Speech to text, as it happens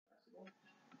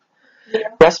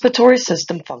Respiratory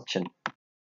system function.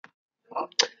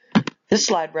 This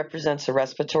slide represents the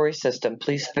respiratory system.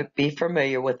 Please be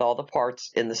familiar with all the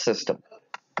parts in the system.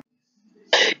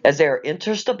 As air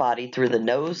enters the body through the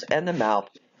nose and the mouth,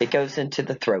 it goes into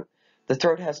the throat. The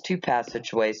throat has two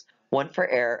passageways, one for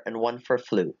air and one for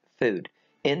food.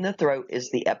 In the throat is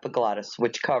the epiglottis,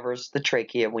 which covers the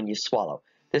trachea when you swallow.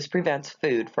 This prevents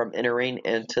food from entering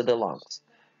into the lungs.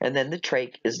 And then the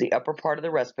trach is the upper part of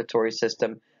the respiratory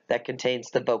system that contains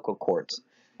the vocal cords.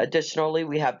 Additionally,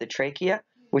 we have the trachea,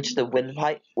 which is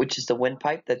the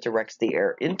windpipe that directs the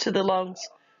air into the lungs,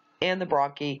 and the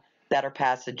bronchi that are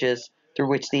passages through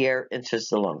which the air enters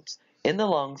the lungs. In the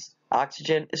lungs,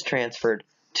 oxygen is transferred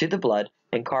to the blood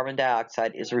and carbon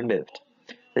dioxide is removed.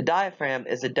 The diaphragm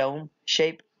is a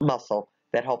dome-shaped muscle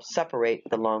that helps separate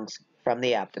the lungs from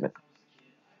the abdomen.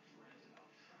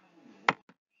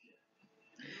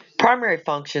 Primary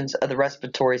functions of the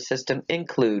respiratory system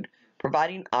include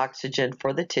providing oxygen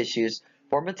for the tissues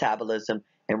for metabolism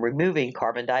and removing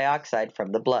carbon dioxide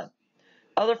from the blood.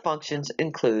 Other functions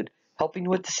include helping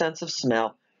with the sense of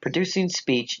smell, producing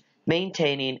speech,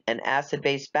 maintaining an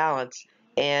acid-base balance,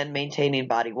 and maintaining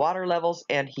body water levels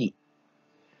and heat.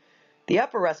 The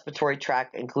upper respiratory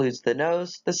tract includes the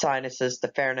nose, the sinuses,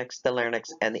 the pharynx, the larynx,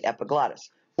 and the epiglottis.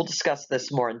 We'll discuss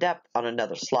this more in depth on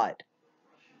another slide.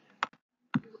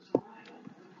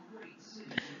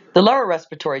 The lower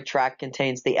respiratory tract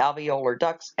contains the alveolar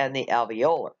ducts and the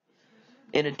alveolar.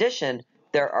 In addition,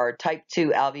 there are type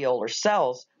 2 alveolar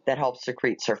cells that help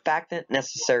secrete surfactant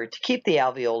necessary to keep the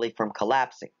alveoli from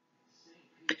collapsing.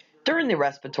 During the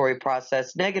respiratory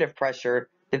process, negative pressure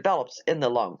develops in the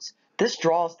lungs. This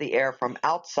draws the air from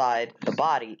outside the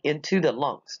body into the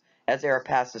lungs as air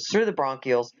passes through the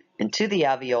bronchioles into the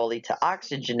alveoli to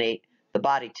oxygenate the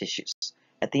body tissues.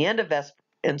 At the end of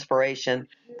inspiration,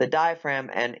 the diaphragm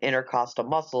and intercostal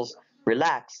muscles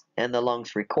relax and the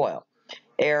lungs recoil.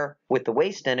 Air with the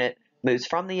waste in it moves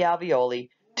from the alveoli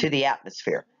to the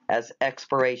atmosphere as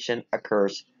expiration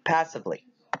occurs passively.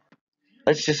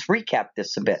 Let's just recap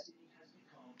this a bit.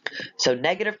 So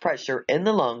negative pressure in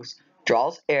the lungs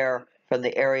draws air from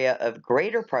the area of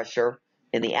greater pressure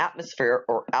in the atmosphere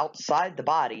or outside the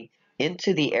body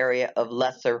into the area of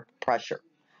lesser pressure.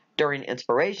 During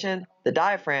inspiration, the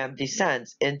diaphragm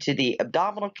descends into the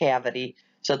abdominal cavity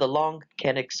so the lung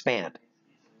can expand.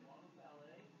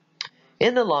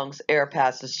 In the lungs, air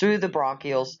passes through the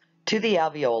bronchioles to the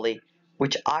alveoli,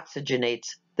 which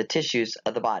oxygenates the tissues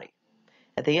of the body.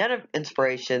 At the end of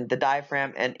inspiration, the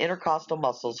diaphragm and intercostal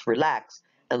muscles relax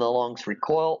and the lungs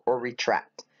recoil or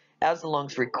retract. As the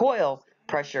lungs recoil,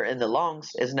 pressure in the lungs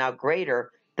is now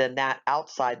greater than that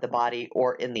outside the body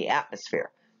or in the atmosphere.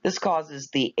 This causes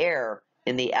the air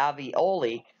in the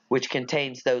alveoli, which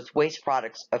contains those waste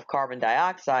products of carbon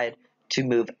dioxide, to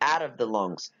move out of the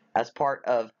lungs as part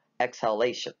of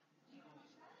exhalation.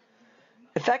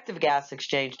 Effective gas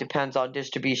exchange depends on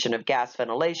distribution of gas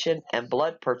ventilation and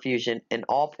blood perfusion in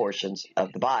all portions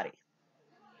of the body.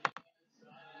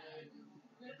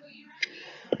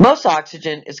 Most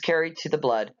oxygen is carried to the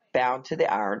blood, bound to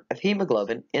the iron of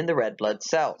hemoglobin in the red blood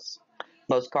cells.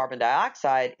 Most carbon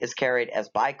dioxide is carried as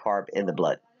bicarb in the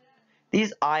blood.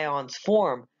 These ions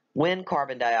form when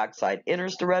carbon dioxide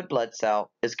enters the red blood cell,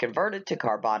 is converted to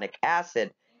carbonic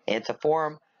acid, and to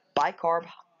form bicarb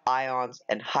ions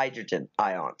and hydrogen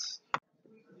ions.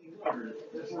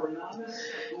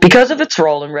 Because of its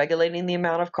role in regulating the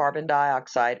amount of carbon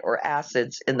dioxide or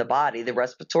acids in the body, the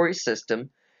respiratory system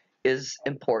is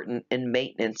important in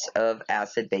maintenance of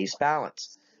acid-base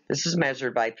balance. This is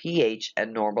measured by pH,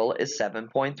 and normal is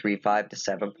 7.35 to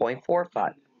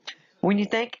 7.45. When you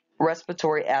think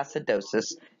respiratory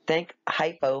acidosis, think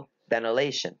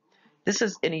hypoventilation. This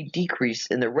is any decrease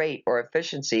in the rate or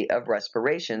efficiency of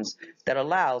respirations that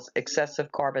allows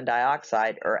excessive carbon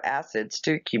dioxide or acids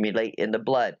to accumulate in the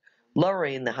blood,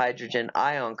 lowering the hydrogen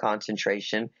ion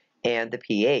concentration and the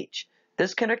pH.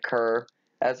 This can occur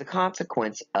as a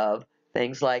consequence of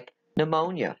things like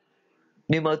pneumonia,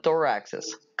 pneumothorax,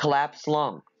 collapsed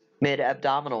lung,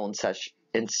 mid-abdominal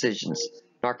incisions,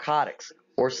 narcotics,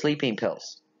 or sleeping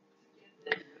pills.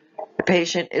 The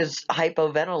patient is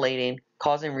hypoventilating,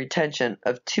 causing retention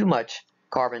of too much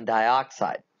carbon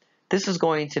dioxide. This is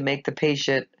going to make the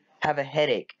patient have a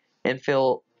headache and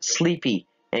feel sleepy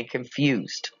and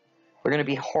confused. They're going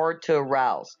to be hard to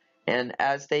arouse, and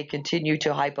as they continue to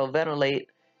hypoventilate,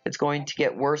 it's going to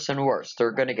get worse and worse.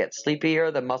 They're going to get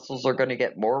sleepier, the muscles are going to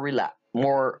get more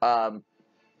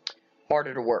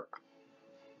harder to work.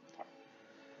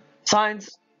 Signs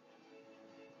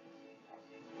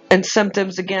and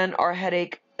symptoms, again, are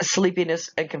headache, sleepiness,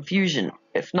 and confusion.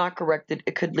 If not corrected,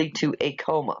 it could lead to a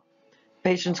coma.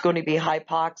 patient's going to be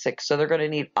hypoxic, so they're going to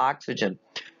need oxygen.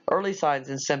 Early signs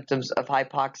and symptoms of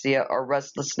hypoxia are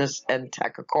restlessness and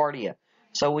tachycardia.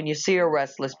 So when you see a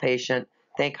restless patient,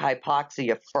 think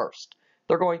hypoxia first.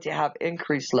 They're going to have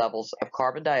increased levels of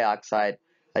carbon dioxide,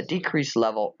 a decreased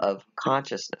level of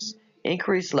consciousness,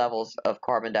 increased levels of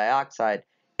carbon dioxide,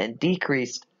 and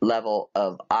decreased level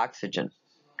of oxygen.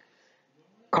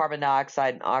 Carbon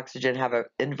dioxide and oxygen have an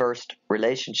inverse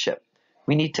relationship.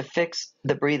 We need to fix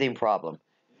the breathing problem,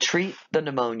 treat the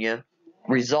pneumonia,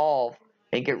 resolve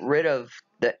and get rid of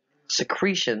the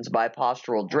secretions by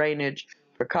postural drainage,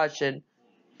 percussion,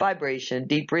 vibration,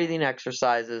 deep breathing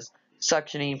exercises,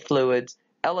 suctioning fluids,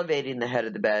 elevating the head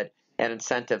of the bed, and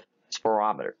incentive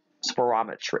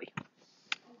spirometry.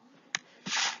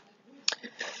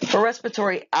 For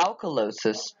respiratory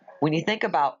alkalosis, when you think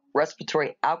about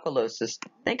respiratory alkalosis,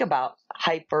 think about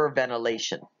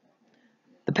hyperventilation.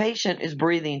 The patient is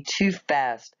breathing too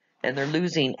fast and they're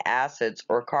losing acids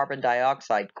or carbon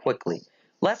dioxide quickly.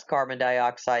 Less carbon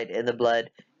dioxide in the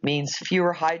blood means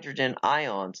fewer hydrogen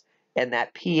ions, and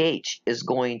that pH is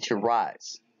going to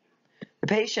rise. The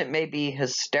patient may be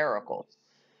hysterical.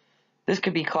 This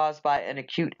could be caused by an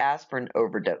acute aspirin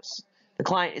overdose. The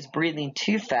client is breathing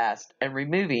too fast and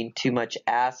removing too much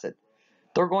acid.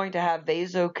 They're going to have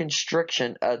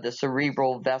vasoconstriction of the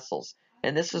cerebral vessels,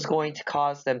 and this is going to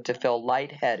cause them to feel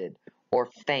lightheaded or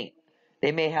faint.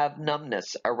 They may have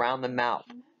numbness around the mouth,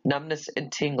 numbness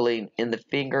and tingling in the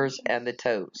fingers and the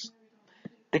toes.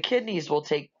 The kidneys will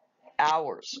take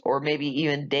hours or maybe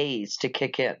even days to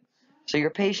kick in. So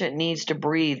your patient needs to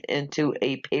breathe into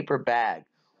a paper bag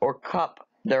or cup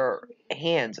their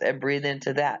hands and breathe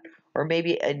into that, or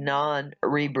maybe a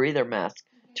non-rebreather mask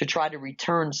to try to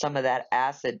return some of that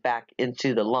acid back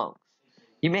into the lungs.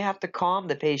 You may have to calm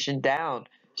the patient down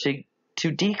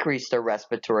to decrease their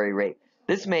respiratory rate.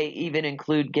 This may even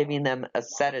include giving them a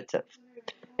sedative.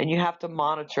 And you have to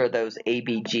monitor those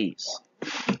ABGs.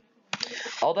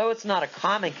 Although it's not a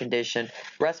common condition,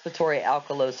 respiratory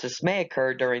alkalosis may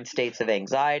occur during states of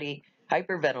anxiety,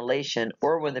 hyperventilation,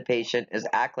 or when the patient is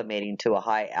acclimating to a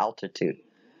high altitude.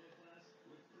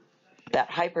 That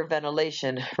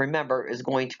hyperventilation, remember, is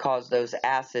going to cause those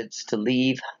acids to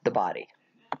leave the body.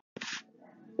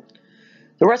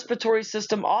 The respiratory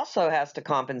system also has to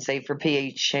compensate for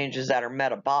pH changes that are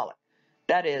metabolic.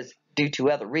 That is, due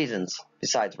to other reasons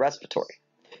besides respiratory.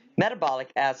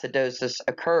 Metabolic acidosis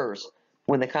occurs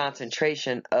when the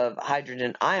concentration of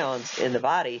hydrogen ions in the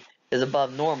body is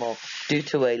above normal due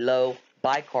to a low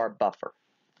bicarb buffer.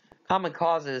 Common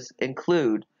causes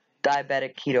include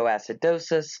diabetic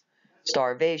ketoacidosis,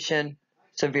 starvation,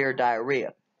 severe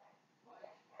diarrhea.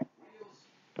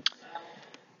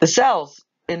 The cells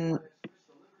in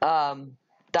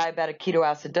diabetic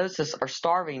ketoacidosis are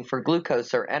starving for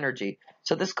glucose or energy,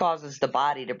 so this causes the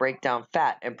body to break down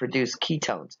fat and produce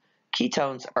ketones.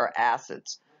 Ketones are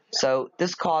acids, so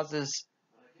this causes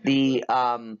the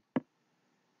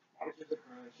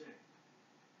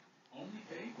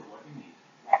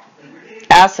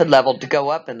acid level to go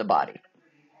up in the body.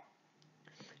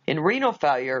 In renal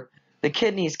failure, the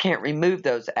kidneys can't remove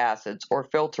those acids or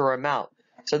filter them out,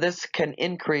 so this can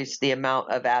increase the amount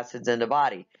of acids in the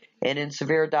body. And in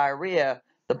severe diarrhea,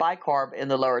 the bicarb in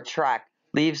the lower tract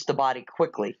leaves the body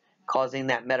quickly, causing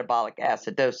that metabolic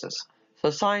acidosis.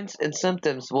 So signs and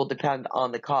symptoms will depend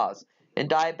on the cause. In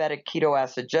diabetic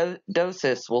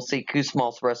ketoacidosis, we'll see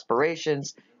Kussmaul's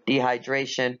respirations,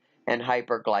 dehydration, and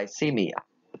hyperglycemia.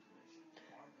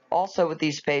 Also with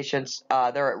these patients,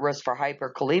 they're at risk for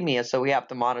hyperkalemia, so we have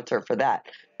to monitor for that.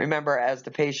 Remember, as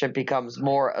the patient becomes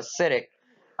more acidic,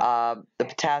 the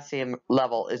potassium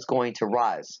level is going to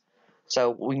rise.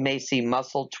 So we may see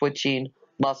muscle twitching,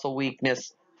 muscle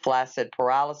weakness, flaccid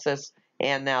paralysis,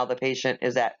 and now the patient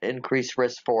is at increased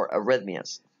risk for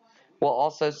arrhythmias. We'll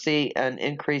also see an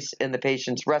increase in the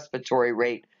patient's respiratory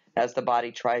rate as the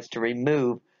body tries to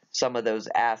remove some of those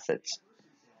acids.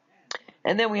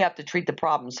 And then we have to treat the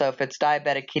problem. So if it's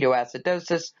diabetic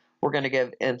ketoacidosis, we're going to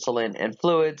give insulin and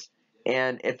fluids.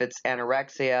 And if it's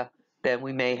anorexia, then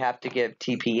we may have to give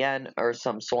TPN or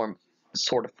some sort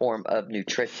of form of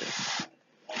nutrition.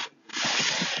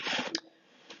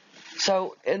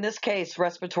 So in this case,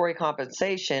 respiratory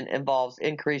compensation involves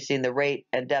increasing the rate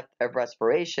and depth of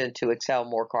respiration to exhale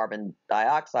more carbon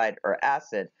dioxide or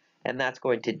acid, and that's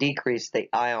going to decrease the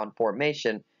ion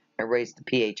formation and raise the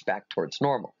pH back towards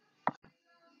normal.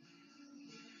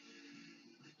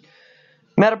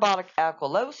 Metabolic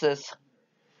alkalosis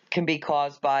can be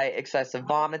caused by excessive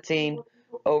vomiting,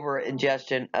 over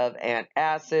ingestion of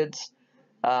antacids,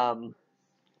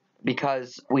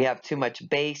 because we have too much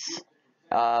base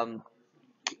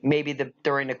maybe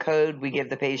during the code we give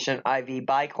the patient IV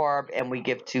bicarb and we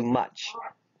give too much.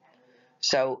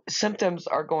 So symptoms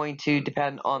are going to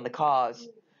depend on the cause,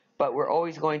 but we're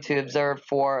always going to observe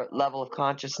for level of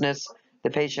consciousness.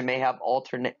 The patient may have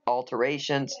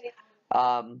alterations.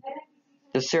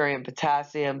 The serum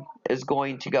potassium is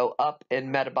going to go up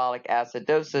in metabolic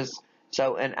acidosis.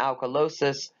 So in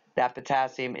alkalosis, that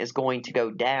potassium is going to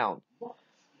go down.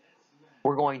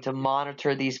 We're going to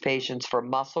monitor these patients for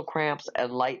muscle cramps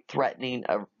and life-threatening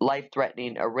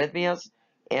arrhythmias,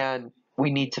 and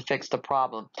we need to fix the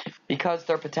problem. Because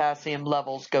their potassium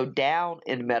levels go down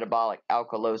in metabolic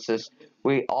alkalosis,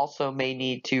 we also may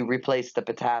need to replace the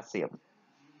potassium.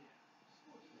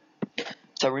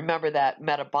 So remember that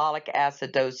metabolic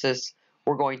acidosis,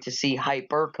 we're going to see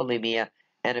hyperkalemia,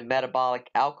 and in metabolic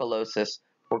alkalosis,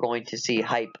 we're going to see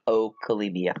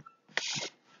hypokalemia.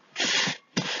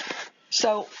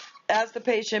 So as the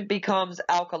patient becomes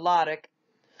alkalotic,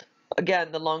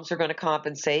 again, the lungs are going to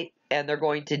compensate, and they're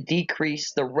going to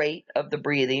decrease the rate of the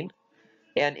breathing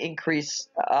and increase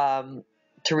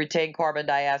to retain carbon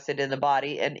dioxide in the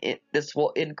body, and this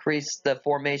will increase the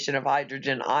formation of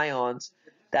hydrogen ions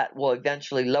that will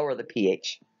eventually lower the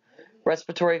pH.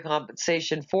 Respiratory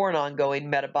compensation for an ongoing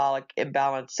metabolic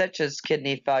imbalance such as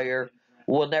kidney failure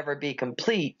will never be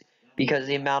complete because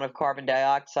the amount of carbon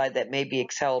dioxide that may be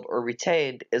exhaled or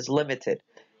retained is limited.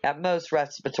 At most,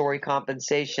 respiratory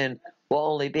compensation will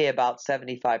only be about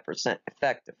 75%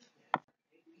 effective.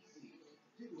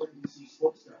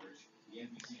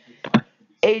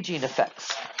 Aging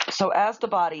effects. So as the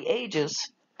body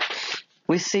ages,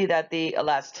 we see that the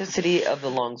elasticity of the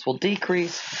lungs will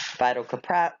decrease, vital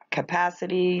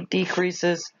capacity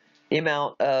decreases, the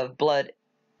amount of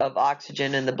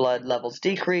oxygen in the blood levels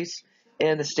decrease,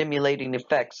 and the stimulating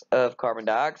effects of carbon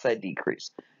dioxide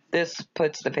decrease. This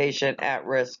puts the patient at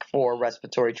risk for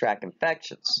respiratory tract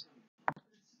infections.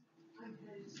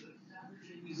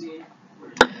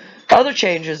 Other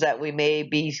changes that we may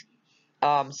be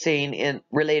seeing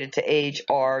related to age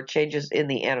are changes in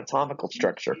the anatomical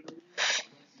structure.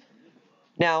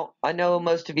 Now, I know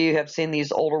most of you have seen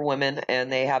these older women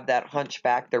and they have that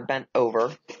hunchback, they're bent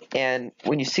over, and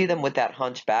when you see them with that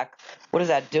hunchback, what is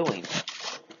that doing?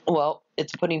 Well,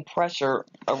 it's putting pressure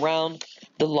around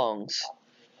the lungs,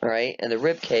 all right, and the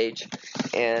rib cage,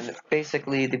 and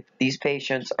basically these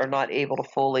patients are not able to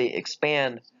fully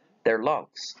expand their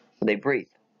lungs when they breathe.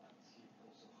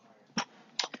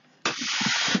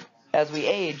 As we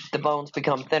age, the bones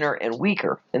become thinner and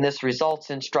weaker, and this results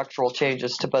in structural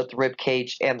changes to both the rib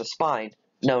cage and the spine,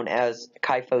 known as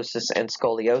kyphosis and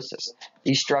scoliosis.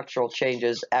 These structural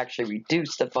changes actually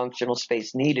reduce the functional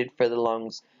space needed for the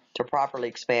lungs to properly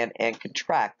expand and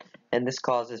contract, and this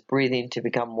causes breathing to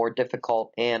become more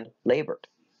difficult and labored.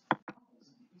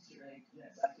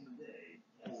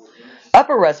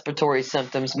 Upper respiratory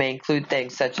symptoms may include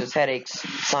things such as headaches,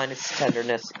 sinus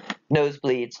tenderness,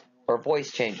 nosebleeds, or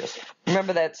voice changes.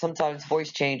 Remember that sometimes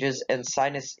voice changes and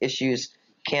sinus issues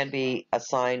can be a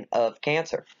sign of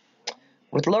cancer.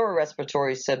 With lower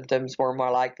respiratory symptoms, we're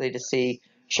more likely to see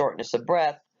shortness of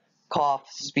breath, cough,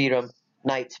 sputum,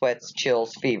 night sweats,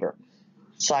 chills, fever.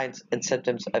 Signs and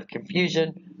symptoms of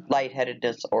confusion,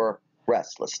 lightheadedness, or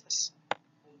restlessness.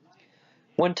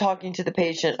 When talking to the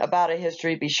patient about a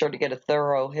history, be sure to get a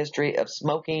thorough history of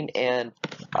smoking and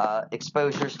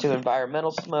exposures to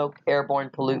environmental smoke, airborne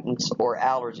pollutants, or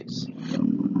allergies.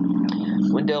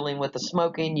 When dealing with the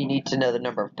smoking, you need to know the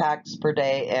number of packs per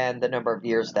day and the number of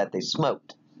years that they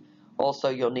smoked. Also,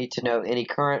 you'll need to know any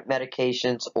current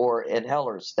medications or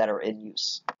inhalers that are in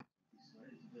use.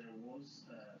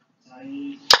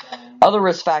 Other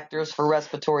risk factors for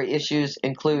respiratory issues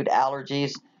include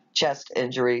allergies, chest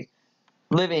injury,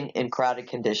 living in crowded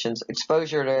conditions,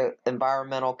 exposure to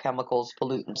environmental chemicals,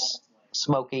 pollutants,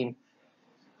 smoking,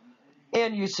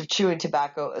 and use of chewing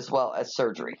tobacco as well as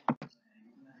surgery.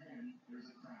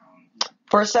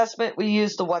 For assessment, we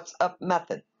use the What's Up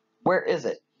method. Where is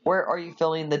it? Where are you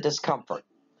feeling the discomfort?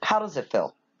 How does it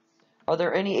feel? Are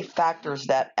there any factors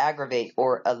that aggravate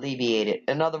or alleviate it?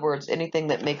 In other words, anything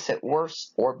that makes it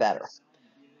worse or better?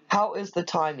 How is the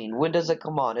timing? When does it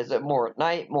come on? Is it more at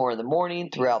night, more in the morning,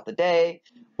 throughout the day,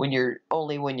 when you're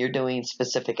doing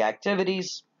specific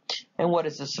activities? And what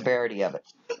is the severity of it?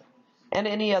 And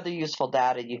any other useful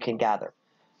data you can gather.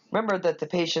 Remember that the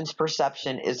patient's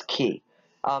perception is key.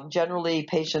 Generally,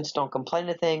 patients don't complain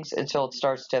of things until it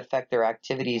starts to affect their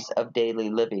activities of daily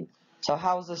living. So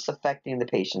how is this affecting the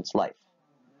patient's life?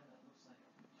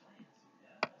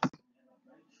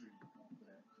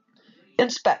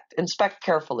 Inspect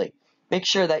carefully. Make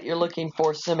sure that you're looking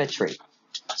for symmetry.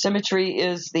 Symmetry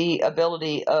is the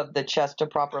ability of the chest to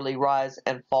properly rise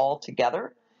and fall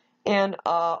together. And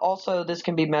also this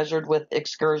can be measured with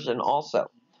excursion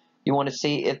also. You want to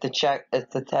see if the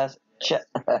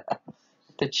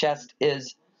the chest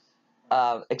is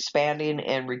expanding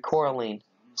and recoiling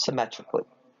symmetrically.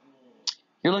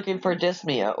 You're looking for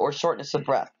dyspnea or shortness of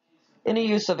breath. Any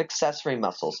use of accessory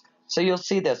muscles. So you'll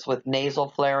see this with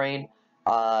nasal flaring.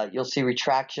 You'll see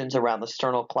retractions around the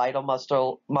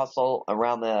sternocleidomastoid muscle,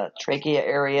 around the trachea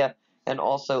area, and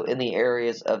also in the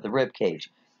areas of the rib cage.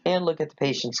 And look at the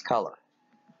patient's color.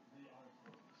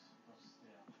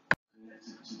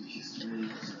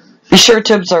 Be sure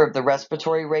to observe the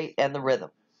respiratory rate and the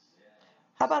rhythm.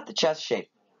 How about the chest shape?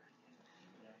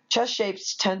 Chest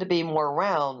shapes tend to be more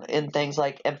round in things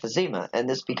like emphysema, and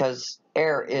this because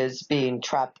air is being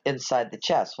trapped inside the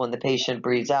chest. When the patient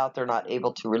breathes out, they're not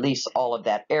able to release all of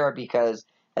that air because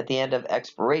at the end of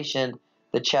expiration,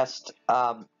 the chest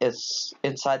is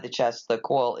inside the chest, the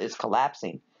coil is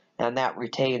collapsing, and that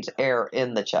retains air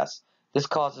in the chest. This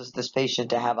causes this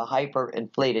patient to have a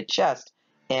hyperinflated chest,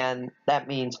 and that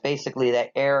means basically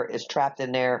that air is trapped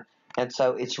in there, and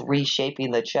so it's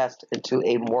reshaping the chest into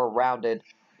a more rounded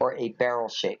or a barrel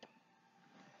shape.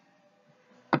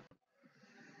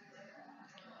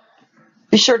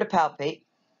 Be sure to palpate.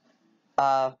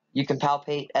 You can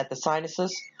palpate at the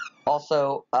sinuses.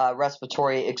 Also,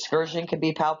 respiratory excursion can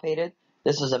be palpated.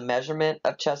 This is a measurement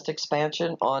of chest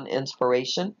expansion on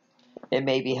inspiration. It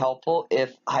may be helpful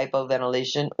if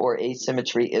hypoventilation or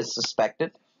asymmetry is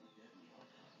suspected.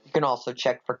 You can also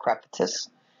check for crepitus.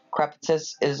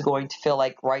 Crepitus is going to feel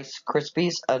like Rice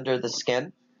Krispies under the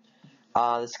skin.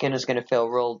 The skin is going to feel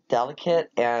real delicate,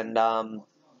 and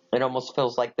it almost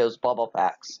feels like those bubble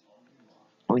packs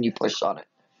when you push on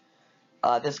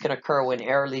it. This can occur when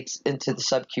air leaks into the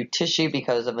subacute tissue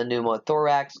because of a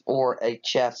pneumothorax or a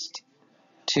chest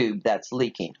tube that's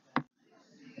leaking.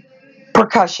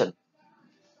 Percussion.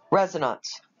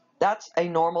 Resonance. That's a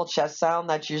normal chest sound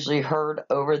that's usually heard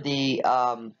over the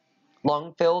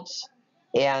lung fields,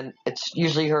 and it's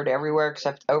usually heard everywhere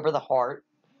except over the heart.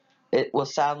 It will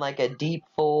sound like a deep,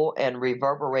 full, and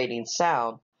reverberating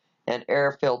sound, and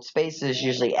air-filled spaces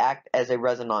usually act as a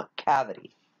resonant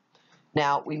cavity.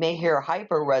 Now, we may hear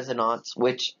hyperresonance,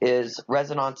 which is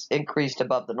resonance increased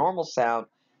above the normal sound,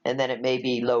 and then it may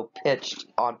be low-pitched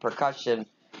on percussion.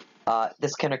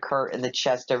 This can occur in the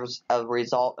chest as a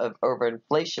result of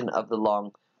overinflation of the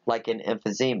lung, like in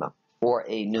emphysema or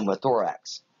a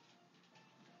pneumothorax.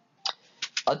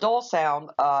 A dull sound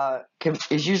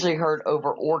is usually heard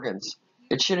over organs.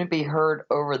 It shouldn't be heard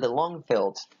over the lung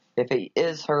fields. If it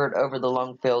is heard over the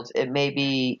lung fields, it may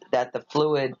be that the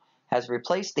fluid has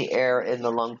replaced the air in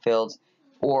the lung fields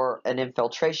or an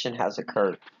infiltration has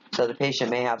occurred. So the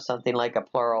patient may have something like a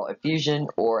pleural effusion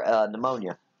or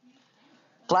pneumonia.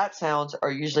 Flat sounds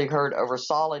are usually heard over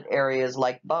solid areas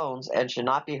like bones and should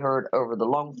not be heard over the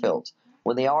lung fields.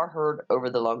 When they are heard over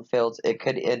the lung fields, it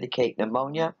could indicate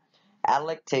pneumonia,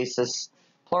 atelectasis,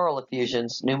 pleural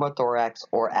effusions, pneumothorax,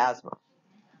 or asthma.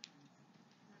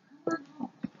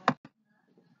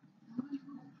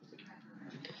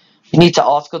 You need to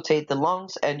auscultate the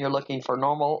lungs, and you're looking for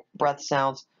normal breath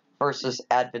sounds versus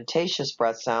adventitious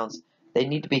breath sounds. They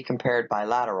need to be compared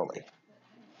bilaterally.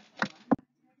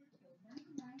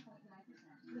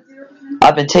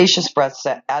 Adventitious breath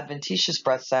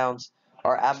sounds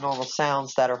are abnormal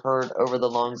sounds that are heard over the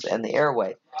lungs and the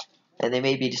airway, and they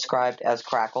may be described as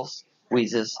crackles,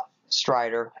 wheezes,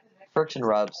 stridor, friction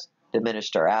rubs,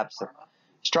 diminished or absent.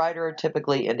 Stridor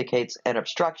typically indicates an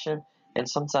obstruction and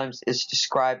sometimes is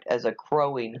described as a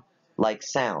crowing-like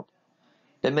sound.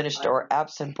 Diminished or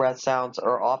absent breath sounds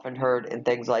are often heard in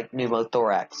things like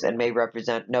pneumothorax and may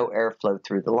represent no airflow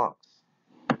through the lungs.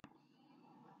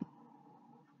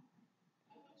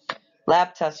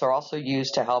 Lab tests are also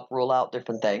used to help rule out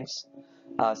different things.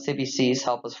 CBCs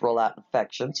help us rule out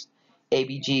infections.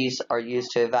 ABGs are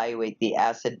used to evaluate the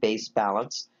acid-base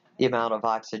balance, the amount of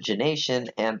oxygenation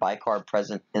and bicarb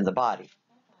present in the body.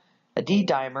 A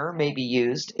D-dimer may be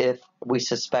used if we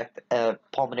suspect a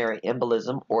pulmonary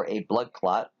embolism or a blood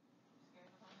clot.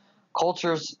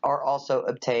 Cultures are also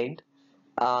obtained.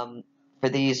 For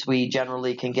these, we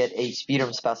generally can get a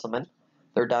sputum specimen.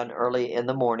 They're done early in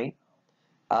the morning.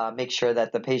 Make sure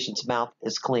that the patient's mouth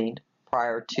is cleaned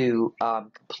prior to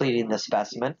completing the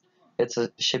specimen. It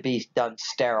should be done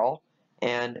sterile,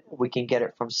 and we can get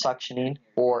it from suctioning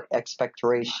or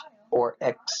expectoration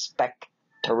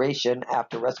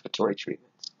after respiratory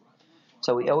treatments.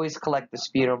 So we always collect the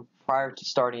sputum prior to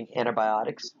starting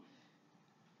antibiotics.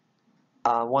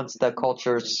 Once the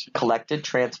culture's collected,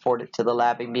 transport it to the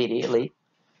lab immediately.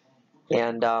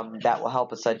 And that will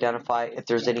help us identify if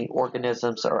there's any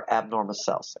organisms or abnormal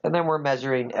cells. And then we're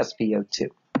measuring SpO2.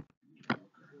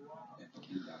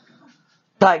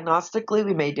 Diagnostically,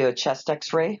 we may do a chest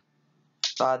x-ray.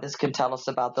 This can tell us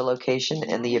about the location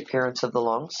and the appearance of the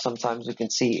lungs. Sometimes we can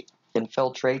see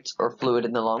infiltrates or fluid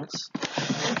in the lungs.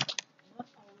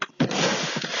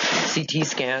 CT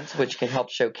scans, which can help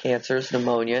show cancers,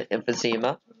 pneumonia,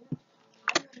 emphysema.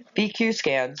 VQ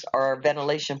scans are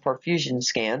ventilation perfusion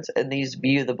scans, and these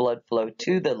view the blood flow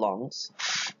to the lungs.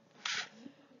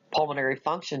 Pulmonary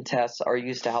function tests are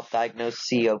used to help diagnose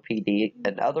COPD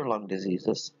and other lung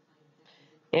diseases.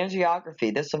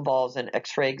 Angiography, this involves an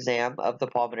X-ray exam of the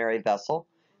pulmonary vessel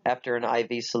after an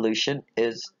IV solution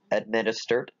is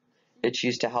administered. It's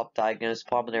used to help diagnose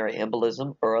pulmonary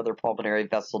embolism or other pulmonary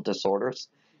vessel disorders.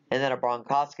 And then a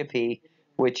bronchoscopy,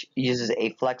 which uses a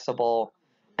flexible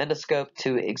endoscope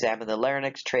to examine the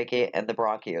larynx, trachea, and the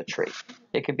bronchiotree.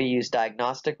 It can be used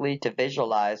diagnostically to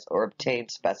visualize or obtain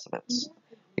specimens.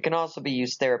 It can also be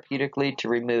used therapeutically to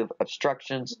remove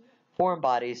obstructions, foreign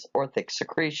bodies, or thick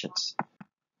secretions.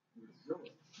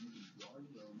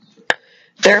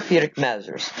 Therapeutic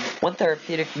measures. One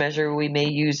therapeutic measure we may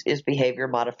use is behavior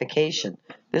modification.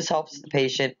 This helps the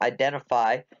patient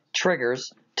identify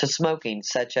triggers to smoking,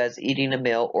 such as eating a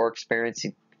meal or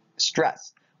experiencing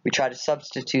stress. We try to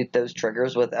substitute those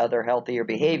triggers with other healthier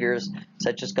behaviors,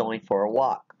 such as going for a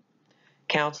walk.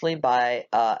 Counseling by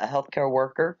a healthcare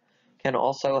worker can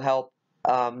also help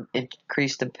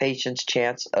increase the patient's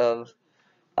chance of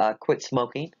quit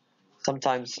smoking.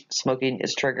 Sometimes smoking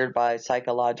is triggered by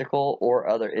psychological or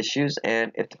other issues,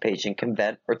 and if the patient can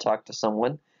vent or talk to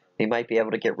someone, they might be able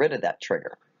to get rid of that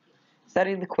trigger.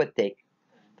 Setting the quit date.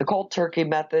 The cold turkey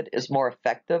method is more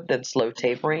effective than slow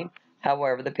tapering.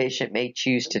 However, the patient may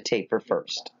choose to taper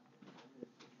first.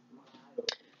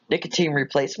 Nicotine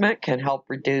replacement can help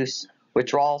reduce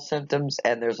withdrawal symptoms,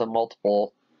 and there's a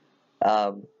multiple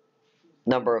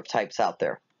number of types out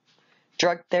there.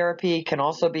 Drug therapy can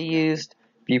also be used.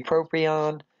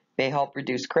 Bupropion may help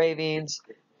reduce cravings,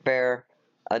 where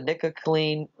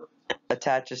nicotine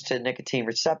attaches to nicotine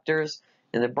receptors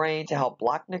in the brain to help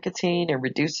block nicotine and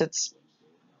reduce its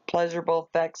pleasurable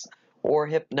effects, or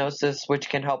hypnosis, which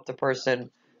can help the person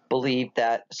believe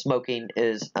that smoking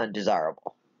is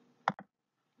undesirable.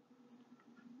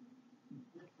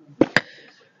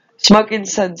 Smoking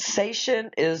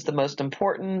cessation is the most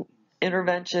important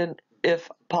intervention if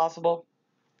possible.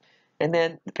 And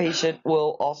then the patient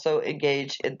will also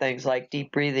engage in things like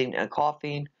deep breathing and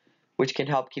coughing, which can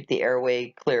help keep the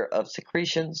airway clear of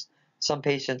secretions. Some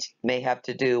patients may have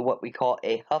to do what we call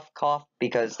a huff cough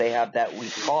because they have that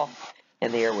weak cough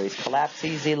and the airways collapse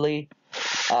easily.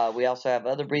 We also have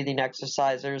other breathing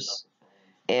exercises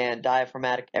and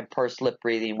diaphragmatic and pursed lip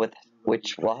breathing,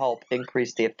 which will help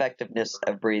increase the effectiveness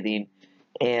of breathing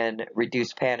and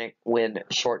reduce panic when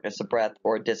shortness of breath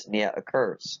or dyspnea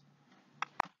occurs.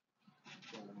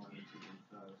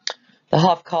 The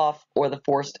huff cough or the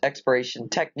forced expiration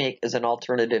technique is an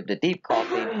alternative to deep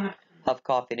coughing. Huff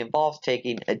coughing involves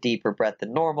taking a deeper breath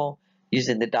than normal,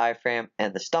 using the diaphragm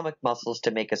and the stomach muscles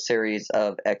to make a series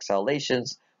of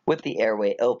exhalations with the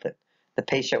airway open. The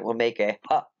patient will make a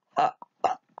huff, huff,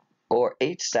 huff, or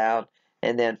H sound,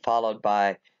 and then followed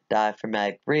by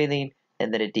diaphragmatic breathing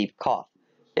and then a deep cough,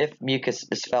 if mucus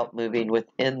is felt moving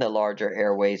within the larger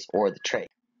airways or the trach.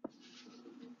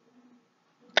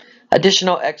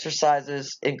 Additional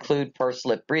exercises include pursed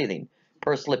lip breathing.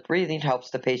 Pursed lip breathing helps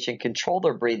the patient control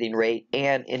their breathing rate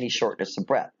and any shortness of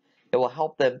breath. It will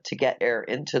help them to get air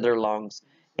into their lungs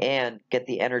and get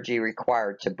the energy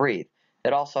required to breathe.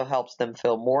 It also helps them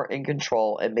feel more in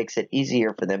control and makes it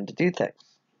easier for them to do things.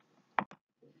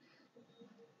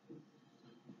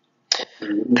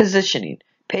 Positioning.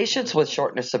 Patients with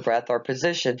shortness of breath are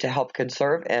positioned to help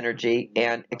conserve energy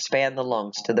and expand the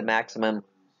lungs to the maximum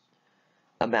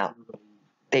amount.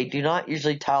 They do not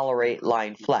usually tolerate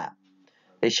lying flat.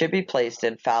 They should be placed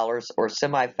in Fowler's or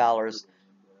semi-Fowler's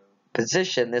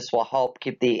position. This will help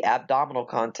keep the abdominal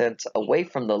contents away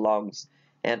from the lungs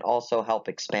and also help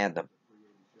expand them.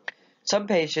 Some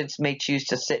patients may choose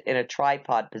to sit in a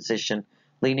tripod position,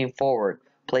 leaning forward,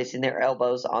 placing their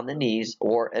elbows on the knees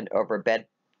or an over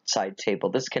bedside table.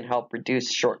 This can help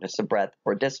reduce shortness of breath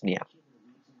or dyspnea.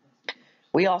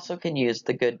 We also can use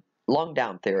the good lung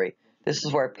down theory. This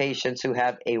is where patients who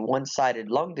have a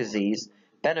one-sided lung disease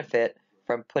benefit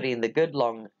from putting the good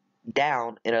lung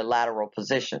down in a lateral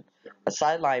position, a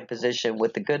sideline position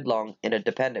with the good lung in a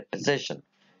dependent position.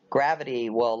 Gravity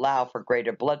will allow for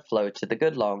greater blood flow to the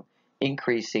good lung,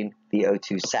 increasing the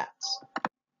O2 sats.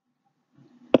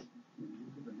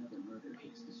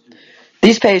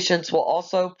 These patients will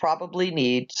also probably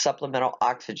need supplemental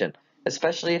oxygen,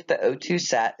 especially if the O2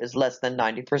 sat is less than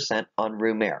 90% on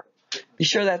room air. Be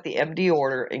sure that the MD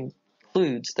order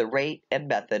includes the rate and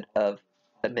method of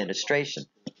administration.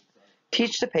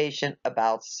 Teach the patient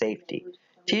about safety.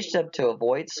 Teach them to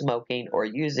avoid smoking or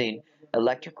using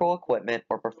electrical equipment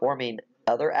or performing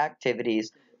other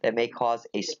activities that may cause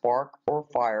a spark or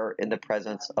fire in the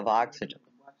presence of oxygen.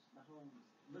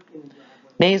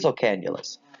 Nasal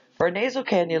cannulas. For a nasal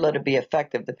cannula to be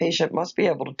effective, the patient must be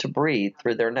able to breathe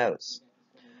through their nose.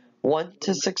 1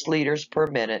 to 6 liters per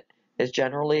minute is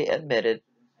generally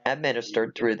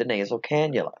administered through the nasal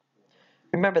cannula.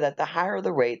 Remember that the higher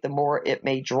the rate, the more it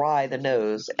may dry the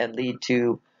nose and lead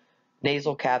to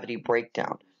nasal cavity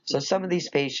breakdown. So some of these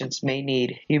patients may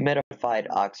need humidified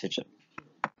oxygen.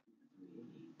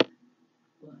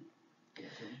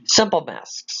 Simple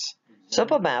masks.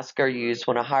 Simple masks are used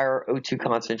when a higher O2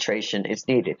 concentration is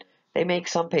needed. They make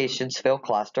some patients feel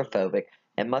claustrophobic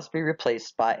and must be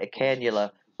replaced by a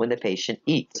cannula when the patient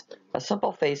eats. A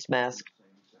simple face mask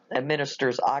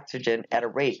administers oxygen at a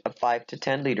rate of 5 to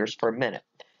 10 liters per minute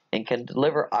and can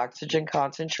deliver oxygen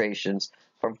concentrations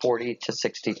from 40 to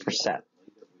 60%.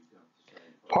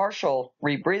 Partial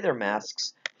rebreather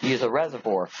masks use a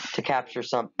reservoir to capture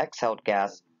some exhaled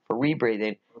gas for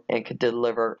rebreathing and can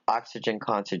deliver oxygen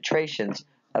concentrations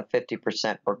of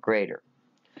 50% or greater.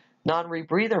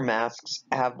 Non-rebreather masks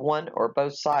have one or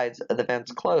both sides of the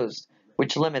vents closed,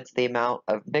 which limits the amount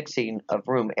of mixing of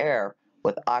room air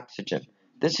with oxygen.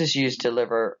 This is used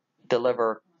to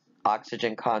deliver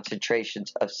oxygen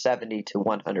concentrations of 70 to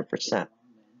 100%.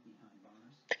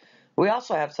 We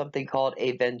also have something called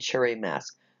a Venturi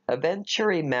mask. A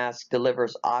Venturi mask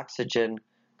delivers oxygen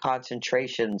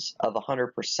concentrations of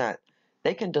 100%.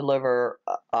 They can deliver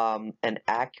an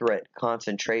accurate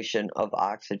concentration of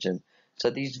oxygen. So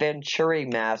these Venturi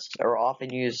masks are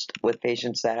often used with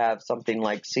patients that have something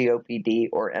like COPD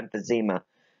or emphysema,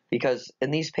 because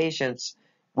in these patients,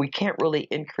 we can't really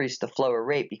increase the flow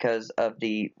rate because of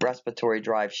the respiratory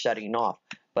drive shutting off.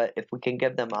 But if we can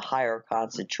give them a higher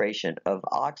concentration of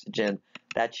oxygen,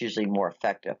 that's usually more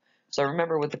effective. So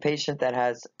remember, with the patient that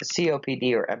has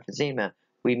COPD or emphysema,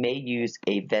 we may use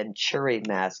a Venturi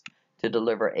mask to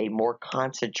deliver a more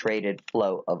concentrated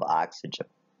flow of oxygen.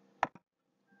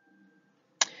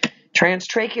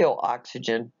 Transtracheal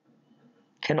oxygen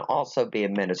can also be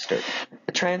administered.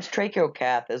 The transtracheal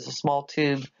cath is a small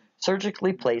tube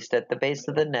surgically placed at the base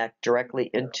of the neck directly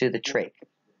into the trach.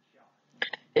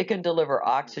 It can deliver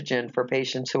oxygen for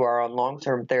patients who are on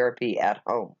long-term therapy at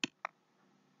home.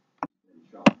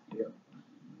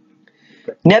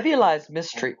 Nebulized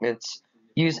mist treatments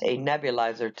use a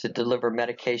nebulizer to deliver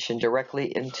medication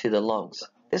directly into the lungs.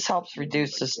 This helps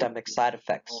reduce systemic side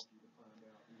effects.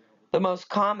 The most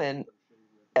common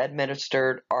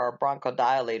administered are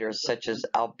bronchodilators such as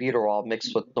albuterol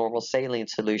mixed with normal saline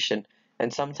solution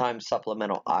and sometimes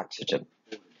supplemental oxygen.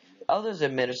 Others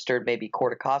administered may be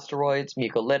corticosteroids,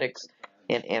 mucolytics,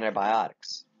 and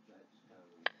antibiotics.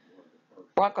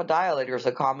 Bronchodilators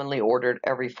are commonly ordered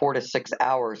every 4 to 6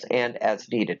 hours and as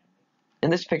needed. In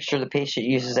this picture, the patient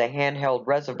uses a handheld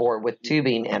reservoir with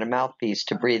tubing and a mouthpiece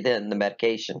to breathe in the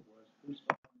medication.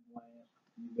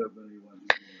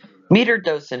 Metered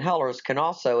dose inhalers can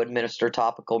also administer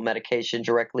topical medication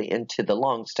directly into the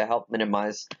lungs to help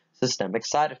minimize systemic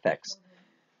side effects.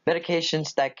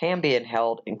 Medications that can be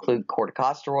inhaled include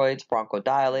corticosteroids,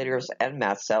 bronchodilators, and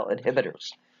mast cell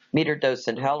inhibitors. Metered dose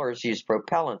inhalers use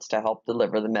propellants to help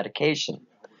deliver the medication.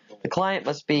 The client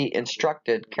must be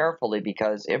instructed carefully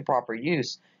because improper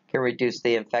use can reduce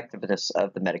the effectiveness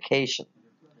of the medication.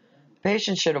 The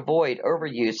patient should avoid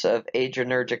overuse of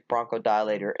adrenergic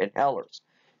bronchodilator inhalers.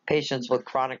 Patients with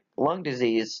chronic lung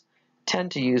disease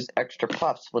tend to use extra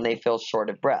puffs when they feel short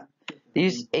of breath.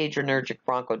 These adrenergic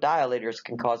bronchodilators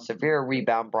can cause severe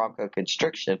rebound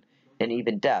bronchoconstriction and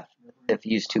even death if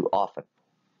used too often.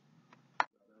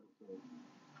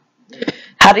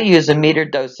 How to use a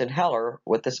metered dose inhaler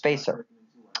with a spacer.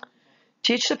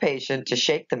 Teach the patient to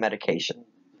shake the medication.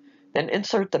 Then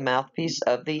insert the mouthpiece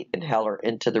of the inhaler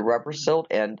into the rubber-sealed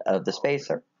end of the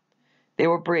spacer. They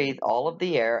will breathe all of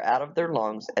the air out of their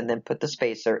lungs and then put the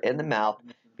spacer in the mouth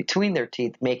between their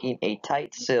teeth, making a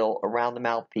tight seal around the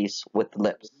mouthpiece with the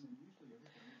lips.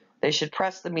 They should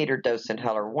press the metered dose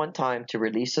inhaler one time to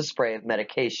release a spray of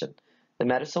medication. The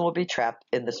medicine will be trapped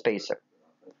in the spacer.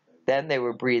 Then they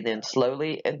will breathe in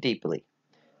slowly and deeply.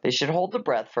 They should hold the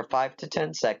breath for 5 to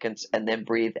 10 seconds and then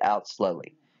breathe out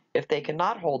slowly. If they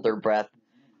cannot hold their breath,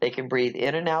 they can breathe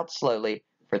in and out slowly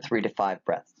for 3 to 5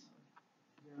 breaths.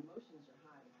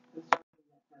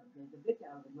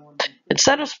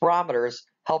 Instead of spirometers,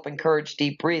 help encourage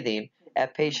deep breathing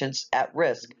at patients at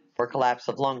risk for collapse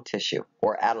of lung tissue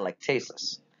or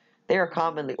atelectasis. They are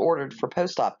commonly ordered for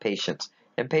post-op patients,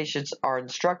 and patients are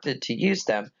instructed to use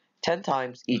them 10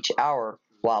 times each hour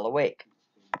while awake.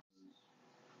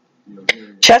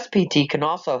 Chest PT can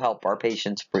also help our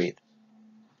patients breathe.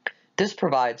 This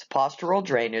provides postural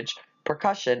drainage,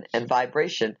 percussion, and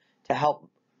vibration to help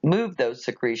move those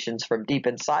secretions from deep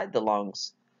inside the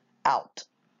lungs out.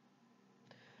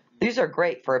 These are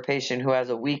great for a patient who has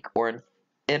a weak or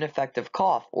ineffective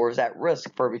cough or is at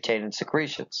risk for retaining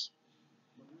secretions.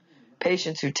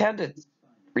 Patients who tend to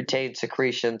retain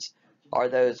secretions are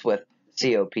those with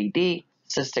COPD,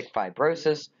 cystic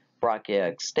fibrosis,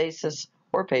 bronchiectasis,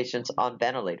 or patients on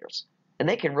ventilators, and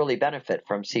they can really benefit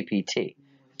from CPT.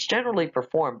 It's generally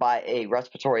performed by a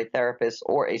respiratory therapist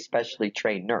or a specially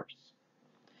trained nurse.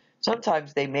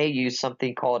 Sometimes they may use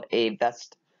something called a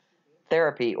vest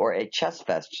therapy or a chest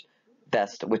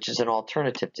vest, which is an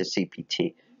alternative to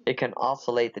CPT. It can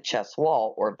oscillate the chest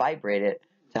wall or vibrate it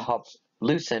to help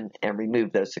loosen and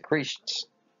remove those secretions.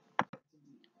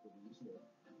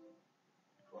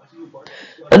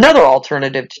 Another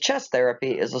alternative to chest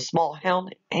therapy is a small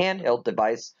handheld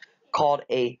device called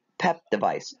a PEP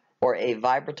device, or a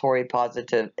vibratory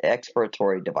positive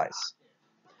expiratory device.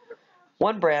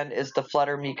 One brand is the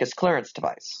Flutter mucus clearance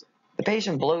device. The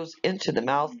patient blows into the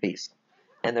mouthpiece,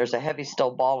 and there's a heavy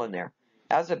steel ball in there.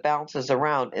 As it bounces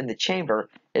around in the chamber,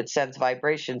 it sends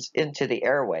vibrations into the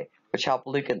airway, which help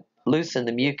loosen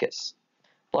the mucus.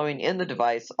 Blowing in the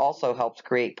device also helps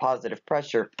create positive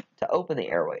pressure to open the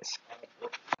airways.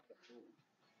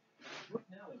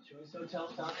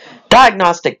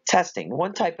 Diagnostic testing.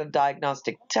 One type of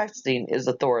diagnostic testing is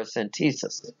a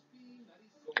thoracentesis.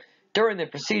 During the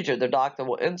procedure, the doctor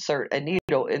will insert a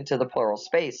needle into the pleural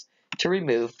space to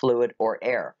remove fluid or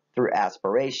air through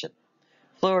aspiration.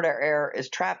 Fluid or air is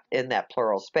trapped in that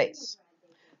pleural space.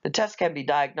 The test can be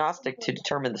diagnostic to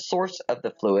determine the source of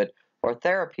the fluid or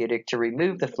therapeutic to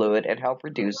remove the fluid and help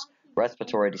reduce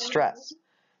respiratory distress.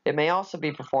 It may also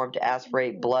be performed to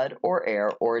aspirate blood or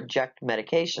air or inject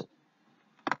medication.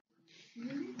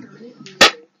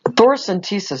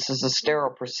 Thoracentesis is a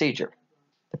sterile procedure.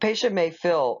 The patient may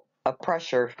feel a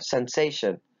pressure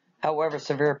sensation, however,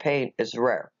 severe pain is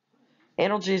rare.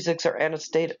 Analgesics or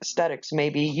anesthetics may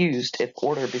be used if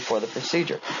ordered before the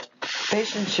procedure.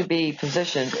 Patients should be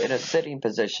positioned in a sitting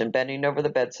position, bending over the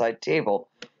bedside table,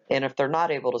 and if they're not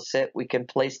able to sit, we can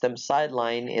place them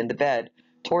side-lying in the bed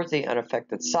towards the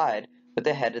unaffected side with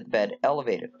the head of the bed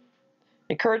elevated.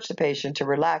 Encourage the patient to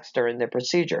relax during the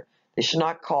procedure. They should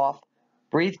not cough,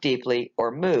 breathe deeply,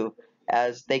 or move,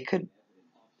 as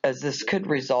this could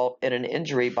result in an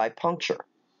injury by puncture.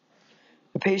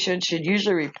 The patient should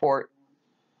usually report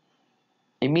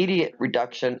immediate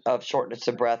reduction of shortness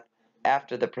of breath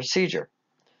after the procedure.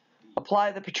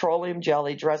 Apply the petroleum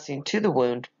jelly dressing to the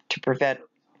wound to prevent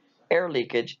air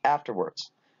leakage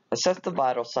afterwards. Assess the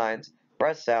vital signs,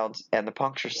 breath sounds, and the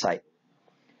puncture site.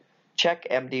 Check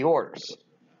MD orders.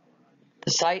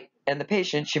 The site and the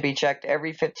patient should be checked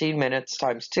every 15 minutes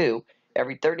times 2,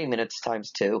 every 30 minutes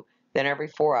times 2, then every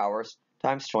 4 hours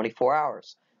times 24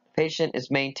 hours. The patient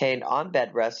is maintained on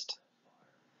bed rest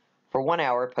for 1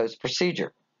 hour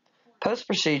post-procedure.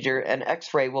 Post-procedure, an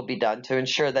X-ray will be done to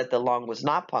ensure that the lung was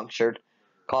not punctured,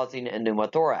 causing a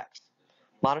pneumothorax.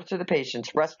 Monitor the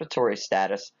patient's respiratory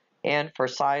status and for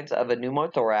signs of a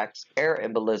pneumothorax, air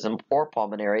embolism, or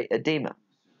pulmonary edema.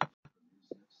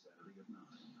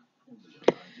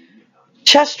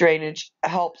 Chest drainage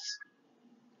helps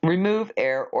remove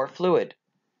air or fluid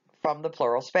from the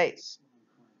pleural space.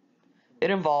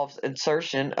 It involves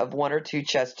insertion of 1 or 2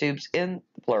 chest tubes in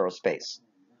the pleural space.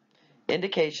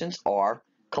 Indications are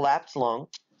collapsed lung,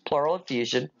 pleural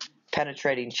effusion,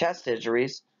 penetrating chest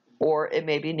injuries, or it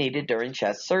may be needed during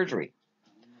chest surgery.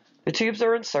 The tubes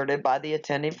are inserted by the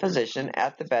attending physician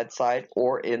at the bedside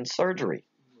or in surgery.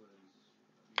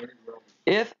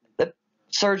 If the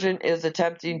surgeon is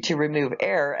attempting to remove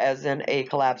air, as in a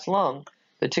collapsed lung,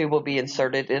 the tube will be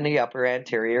inserted in the upper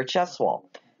anterior chest wall.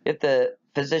 If the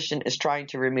physician is trying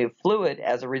to remove fluid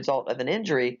as a result of an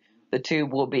injury, the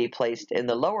tube will be placed in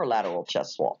the lower lateral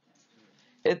chest wall.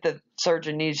 If the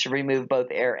surgeon needs to remove both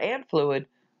air and fluid,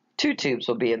 2 tubes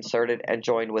will be inserted and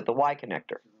joined with the Y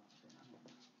connector.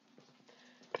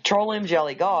 Petroleum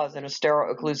jelly gauze and a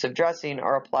sterile occlusive dressing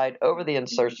are applied over the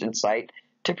insertion site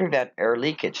to prevent air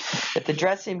leakage. If the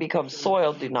dressing becomes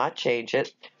soiled, do not change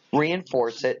it.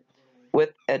 Reinforce it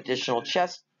with additional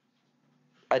dressings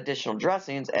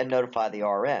and notify the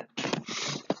RN.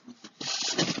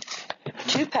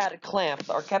 2 padded clamps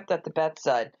are kept at the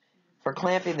bedside for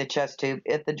clamping the chest tube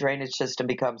if the drainage system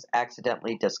becomes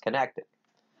accidentally disconnected.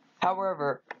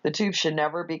 However, the tube should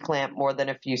never be clamped more than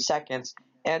a few seconds,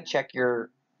 and check your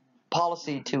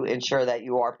policy to ensure that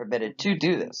you are permitted to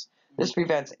do this. This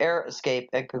prevents air escape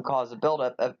and could cause a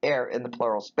buildup of air in the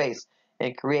pleural space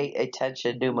and create a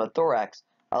tension pneumothorax,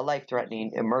 a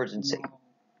life-threatening emergency.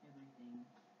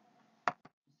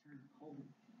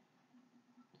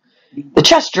 The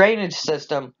chest drainage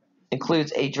system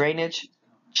includes a drainage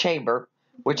chamber,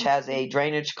 which has a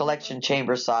drainage collection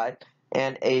chamber side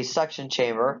and a suction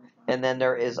chamber, and then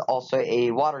there is also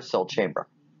a water sill chamber.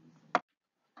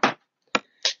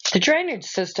 The drainage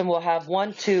system will have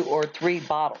 1, 2, or 3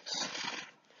 bottles.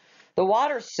 The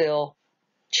water sill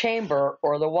chamber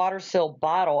or the water sill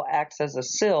bottle acts as a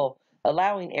sill,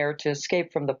 allowing air to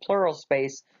escape from the pleural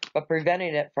space but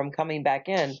preventing it from coming back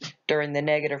in during the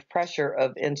negative pressure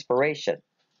of inspiration.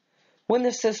 When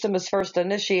the system is first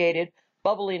initiated,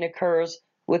 bubbling occurs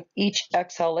with each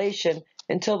exhalation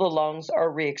until the lungs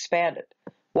are re-expanded.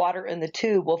 Water in the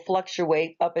tube will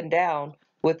fluctuate up and down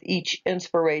with each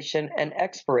inspiration and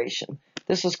expiration.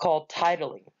 This is called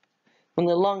tidling. When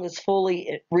the lung is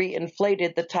fully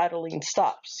re-inflated, the tidling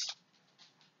stops.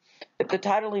 If the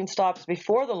tidling stops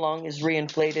before the lung is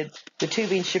re-inflated, the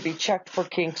tubing should be checked for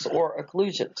kinks or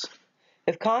occlusions.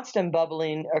 If constant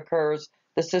bubbling occurs,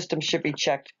 the system should be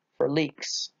checked for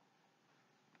leaks.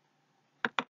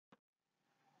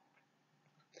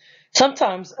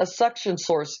 Sometimes a suction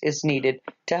source is needed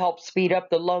to help speed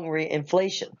up the lung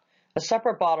re-inflation. A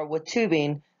separate bottle with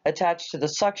tubing attached to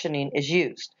the suctioning is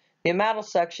used. The amount of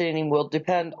suctioning will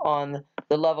depend on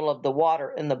the level of the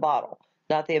water in the bottle,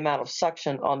 not the amount of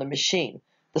suction on the machine.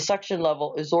 The suction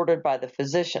level is ordered by the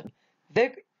physician.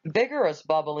 Vigorous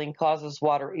bubbling causes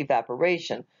water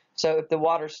evaporation, so if the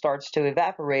water starts to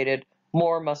evaporate,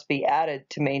 more must be added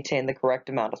to maintain the correct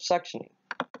amount of suctioning.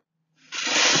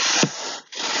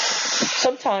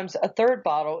 Sometimes a third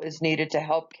bottle is needed to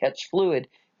help catch fluid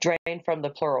drained from the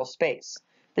pleural space.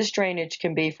 This drainage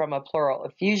can be from a pleural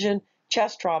effusion,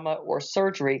 chest trauma, or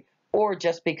surgery, or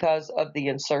just because of the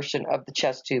insertion of the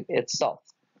chest tube itself.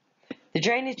 The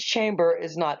drainage chamber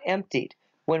is not emptied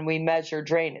when we measure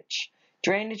drainage.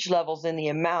 Drainage levels in the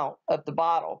amount of the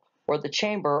bottle or the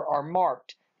chamber are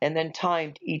marked and then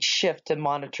timed each shift to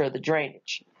monitor the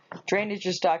drainage. Drainage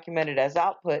is documented as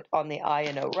output on the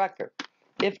I&O record.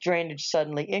 If drainage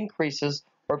suddenly increases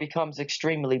or becomes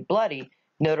extremely bloody,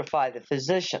 notify the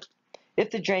physician.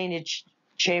 If the drainage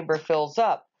chamber fills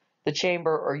up, the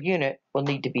chamber or unit will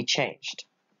need to be changed.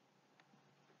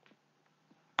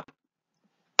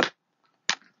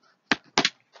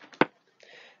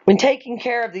 When taking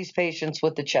care of these patients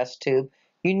with the chest tube,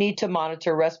 you need to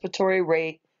monitor respiratory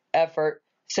rate, effort,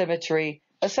 symmetry,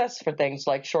 assess for things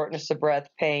like shortness of breath,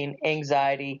 pain,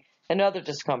 anxiety, and other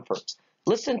discomforts.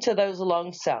 Listen to those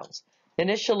lung sounds.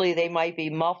 Initially, they might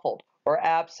be muffled or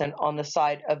absent on the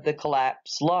side of the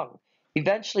collapsed lung.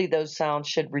 Eventually, those sounds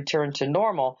should return to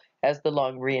normal as the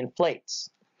lung reinflates.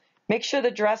 Make sure the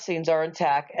dressings are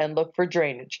intact and look for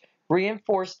drainage.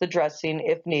 Reinforce the dressing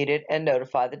if needed and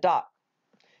notify the doc.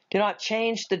 Do not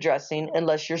change the dressing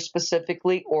unless you're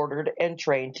specifically ordered and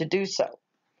trained to do so.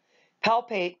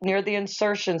 Palpate near the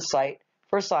insertion site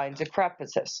for signs of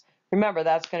crepitus. Remember,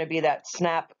 that's going to be that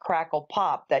snap, crackle,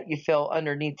 pop that you feel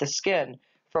underneath the skin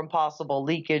from possible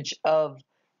leakage of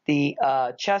the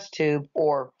chest tube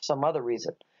or some other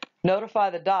reason. Notify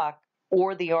the doc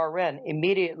or the RN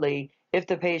immediately if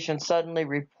the patient suddenly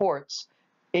reports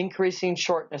increasing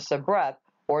shortness of breath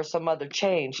or some other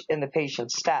change in the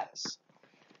patient's status.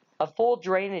 A full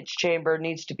drainage chamber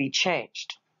needs to be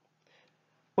changed.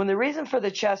 When the reason for the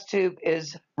chest tube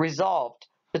is resolved,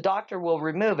 the doctor will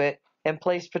remove it and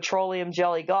place petroleum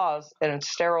jelly gauze and a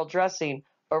sterile dressing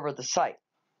over the site.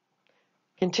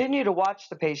 Continue to watch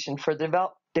the patient for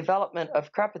development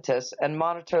of crepitus and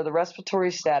monitor the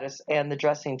respiratory status and the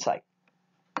dressing site.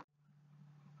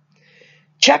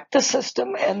 Check the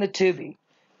system and the tubing.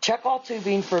 Check all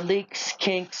tubing for leaks,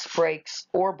 kinks, breaks,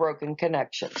 or broken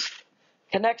connections.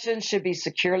 Connections should be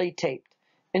securely taped.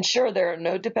 Ensure there are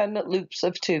no dependent loops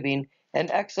of tubing and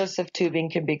excess of tubing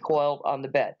can be coiled on the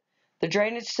bed. The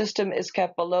drainage system is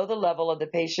kept below the level of the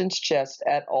patient's chest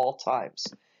at all times.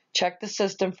 Check the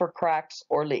system for cracks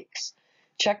or leaks.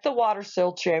 Check the water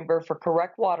sill chamber for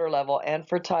correct water level and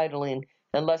for tidling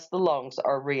unless the lungs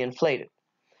are reinflated.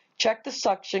 Check the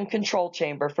suction control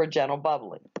chamber for gentle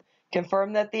bubbling.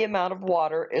 Confirm that the amount of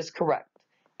water is correct.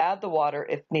 Add the water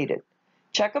if needed.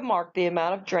 Check and mark the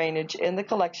amount of drainage in the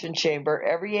collection chamber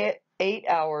every 8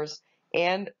 hours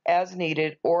and as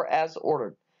needed or as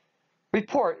ordered.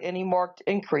 Report any marked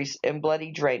increase in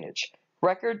bloody drainage.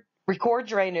 Record Record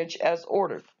drainage as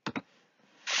ordered.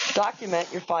 Document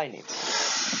your findings.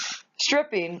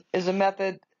 Stripping is a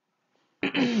method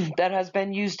that has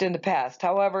been used in the past.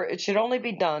 However, it should only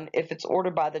be done if it's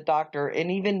ordered by the doctor,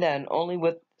 and even then, only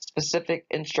with specific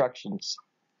instructions.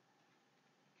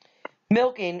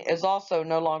 Milking is also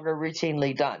no longer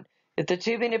routinely done. If the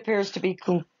tubing appears to be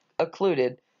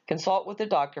occluded, consult with the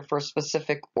doctor for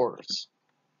specific orders.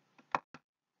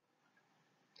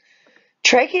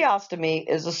 Tracheostomy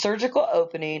is a surgical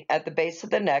opening at the base of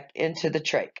the neck into the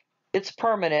trach. It's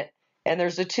permanent, and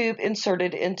there's a tube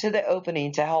inserted into the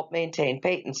opening to help maintain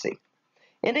patency.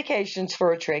 Indications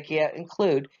for a trachea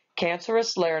include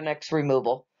cancerous larynx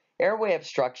removal, airway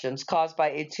obstructions caused by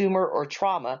a tumor or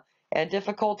trauma, and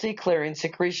difficulty clearing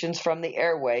secretions from the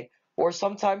airway, or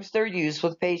sometimes they're used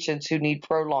with patients who need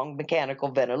prolonged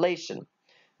mechanical ventilation.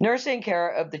 Nursing care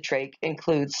of the trach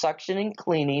includes suctioning,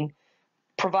 cleaning,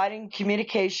 providing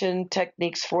communication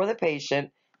techniques for the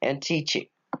patient, and teaching.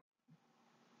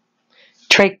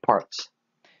 Trach parts.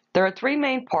 There are three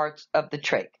main parts of the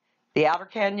trach: the outer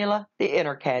cannula, the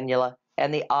inner cannula,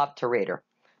 and the obturator.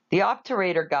 The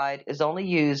obturator guide is only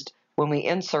used when we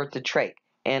insert the trach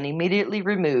and immediately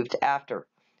removed after.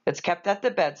 It's kept at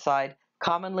the bedside,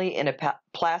 commonly in a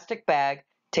plastic bag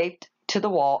taped to the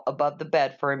wall above the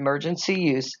bed for emergency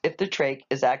use if the trach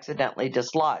is accidentally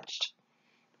dislodged.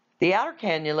 The outer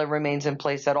cannula remains in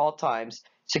place at all times,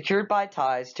 secured by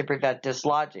ties to prevent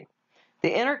dislodging.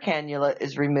 The inner cannula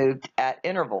is removed at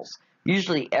intervals,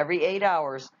 usually every 8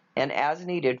 hours and as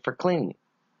needed for cleaning.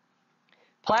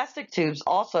 Plastic tubes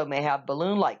also may have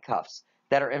balloon-like cuffs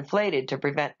that are inflated to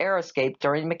prevent air escape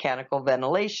during mechanical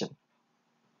ventilation.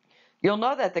 You'll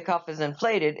know that the cuff is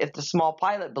inflated if the small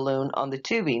pilot balloon on the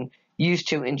tubing used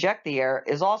to inject the air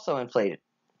is also inflated.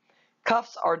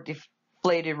 Cuffs are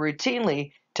deflated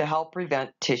routinely to help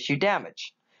prevent tissue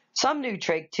damage. Some new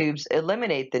trach tubes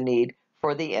eliminate the need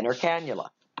for the inner cannula.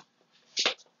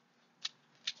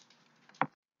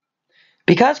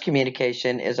 Because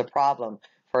communication is a problem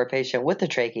for a patient with a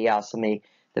tracheostomy,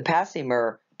 the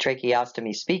Passimir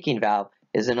tracheostomy speaking valve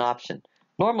is an option.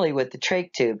 Normally with the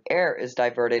trach tube, air is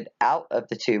diverted out of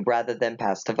the tube rather than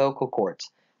past the vocal cords.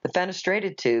 The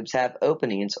fenestrated tubes have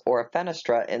openings or a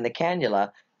fenestra in the cannula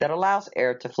that allows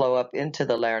air to flow up into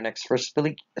the larynx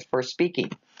for speaking.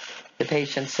 The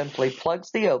patient simply plugs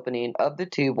the opening of the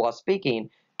tube while speaking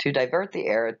to divert the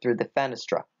air through the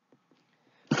fenestra.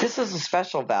 This is a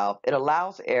special valve. It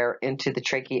allows air into the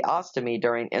tracheostomy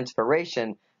during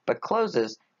inspiration, but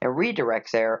closes and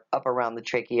redirects air up around the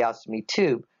tracheostomy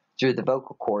tube through the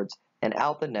vocal cords and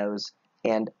out the nose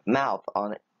and mouth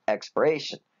on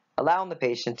expiration, allowing the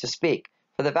patient to speak.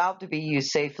 For the valve to be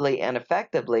used safely and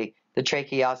effectively, the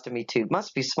tracheostomy tube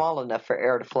must be small enough for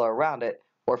air to flow around it,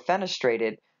 or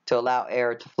fenestrated to allow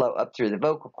air to flow up through the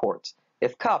vocal cords.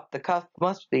 If cupped, the cuff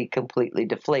must be completely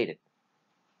deflated.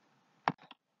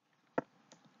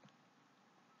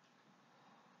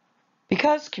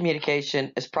 Because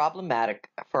communication is problematic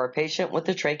for a patient with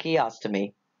a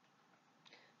tracheostomy,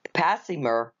 the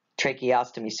Passimir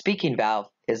tracheostomy speaking valve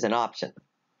is an option.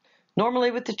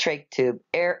 Normally with the trach tube,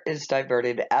 air is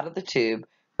diverted out of the tube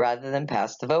rather than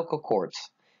past the vocal cords.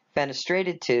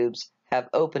 Fenestrated tubes have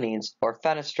openings or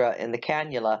fenestra in the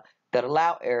cannula that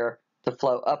allow air to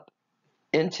flow up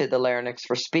into the larynx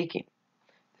for speaking.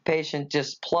 The patient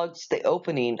just plugs the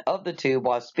opening of the tube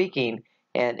while speaking,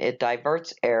 and it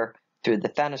diverts air through the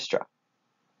fenestra.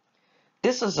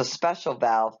 This is a special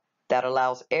valve that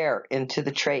allows air into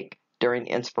the trach during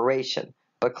inspiration,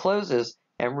 but closes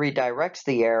and redirects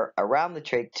the air around the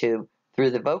trach tube through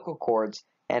the vocal cords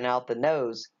and out the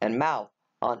nose and mouth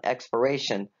on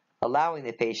expiration, allowing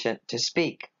the patient to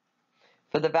speak.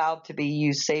 For the valve to be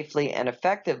used safely and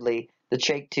effectively, the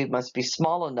trach tube must be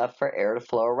small enough for air to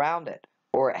flow around it,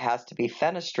 or it has to be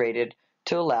fenestrated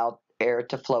to allow air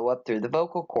to flow up through the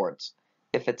vocal cords.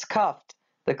 If it's cuffed,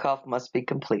 the cuff must be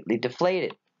completely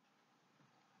deflated.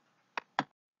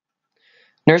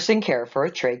 Nursing care for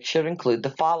a trach should include the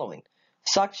following: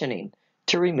 suctioning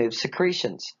to remove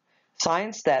secretions.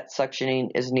 Signs that suctioning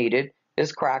is needed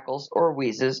is crackles or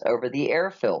wheezes over the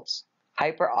air fills.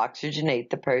 Hyperoxygenate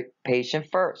the patient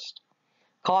first.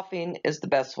 Coughing is the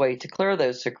best way to clear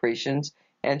those secretions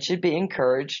and should be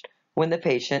encouraged when the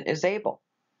patient is able.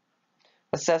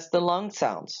 Assess the lung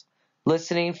sounds,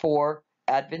 listening for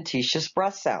adventitious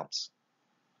breath sounds.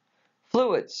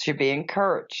 Fluids should be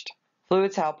encouraged.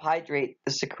 Fluids help hydrate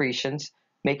the secretions,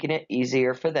 making it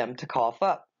easier for them to cough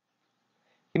up.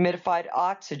 Humidified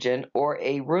oxygen or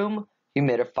a room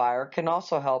humidifier can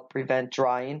also help prevent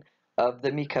drying of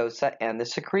the mucosa and the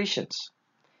secretions.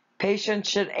 Patients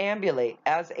should ambulate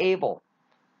as able.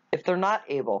 If they're not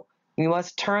able, You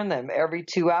must turn them every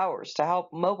 2 hours to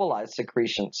help mobilize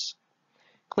secretions.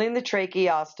 Clean the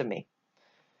tracheostomy.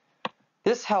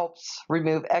 This helps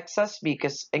remove excess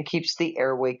mucus and keeps the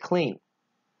airway clean.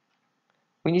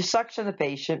 When you suction the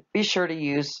patient, be sure to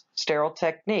use sterile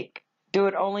technique. Do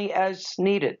it only as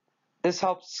needed. This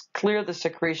helps clear the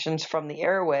secretions from the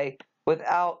airway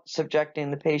without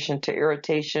subjecting the patient to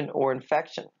irritation or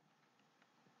infection.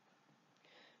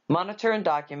 Monitor and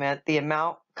document the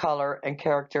amount, color, and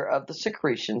character of the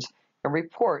secretions and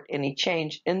report any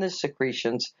change in the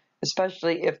secretions,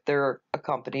 especially if they're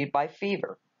accompanied by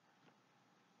fever.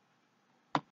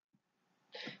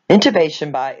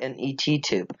 Intubation by an ET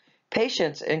tube.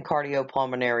 Patients in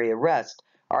cardiopulmonary arrest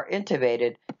are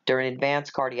intubated during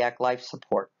advanced cardiac life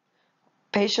support.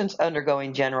 Patients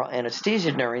undergoing general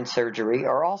anesthesia during surgery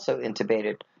are also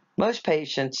intubated. Most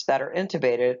patients that are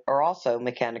intubated are also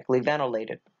mechanically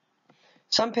ventilated.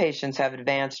 Some patients have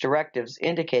advanced directives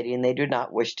indicating they do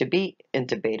not wish to be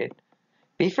intubated.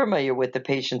 Be familiar with the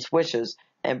patient's wishes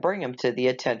and bring them to the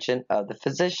attention of the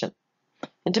physician.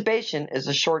 Intubation is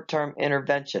a short-term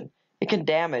intervention. It can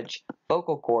damage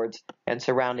vocal cords and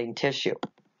surrounding tissue.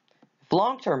 If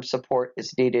long-term support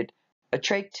is needed, a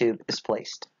trach tube is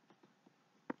placed.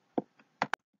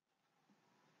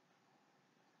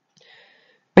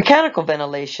 Mechanical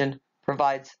ventilation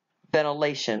provides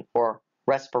ventilation or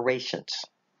respirations.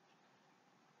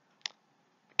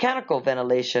 Mechanical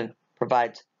ventilation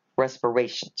provides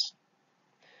respirations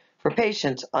for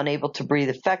patients unable to breathe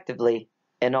effectively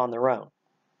and on their own.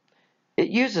 It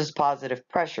uses positive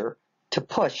pressure to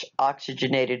push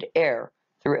oxygenated air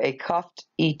through a cuffed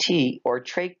ET or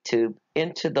trach tube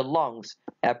into the lungs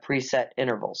at preset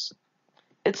intervals.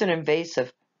 It's an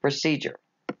invasive procedure.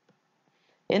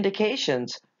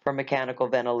 Indications for mechanical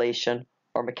ventilation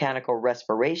or mechanical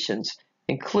respirations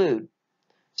include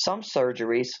some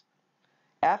surgeries,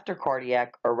 after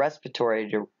cardiac or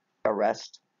respiratory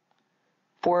arrest,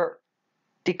 for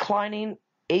declining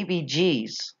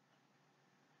ABGs.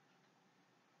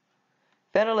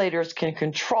 Ventilators can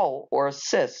control or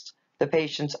assist the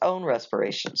patient's own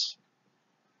respirations.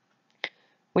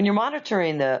 When you're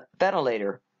monitoring the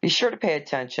ventilator, be sure to pay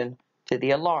attention to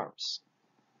the alarms.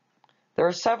 There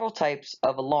are several types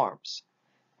of alarms.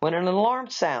 When an alarm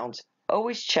sounds,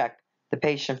 always check the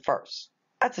patient first.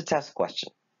 That's a test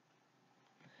question.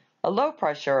 A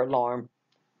low-pressure alarm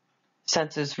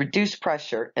senses reduced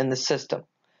pressure in the system.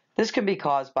 This can be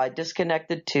caused by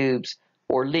disconnected tubes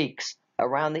or leaks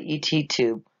around the ET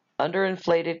tube under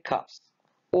inflated cuffs,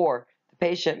 or the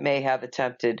patient may have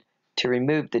attempted to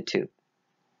remove the tube.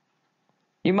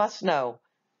 You must know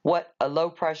what a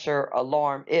low-pressure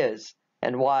alarm is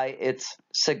and why it's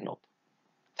signaled.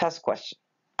 Test question.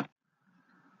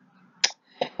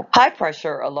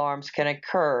 High-pressure alarms can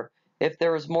occur if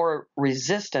there is more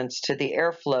resistance to the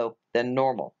airflow than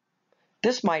normal.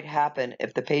 This might happen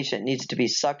if the patient needs to be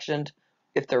suctioned,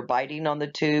 if they're biting on the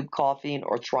tube, coughing,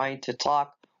 or trying to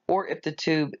talk, or if the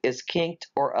tube is kinked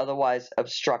or otherwise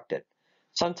obstructed.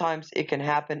 Sometimes it can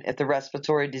happen if the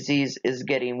respiratory disease is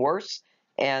getting worse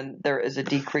and there is a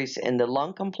decrease in the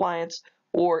lung compliance,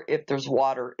 or if there's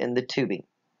water in the tubing.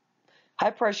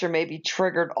 High pressure may be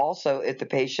triggered also if the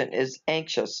patient is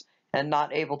anxious and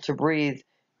not able to breathe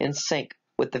in sync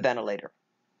with the ventilator.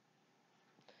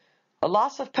 A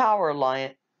loss of power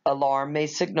alarm may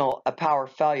signal a power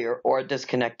failure or a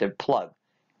disconnected plug.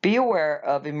 Be aware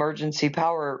of emergency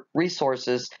power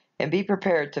resources and be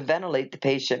prepared to ventilate the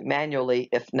patient manually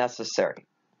if necessary.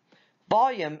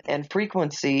 Volume and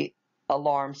frequency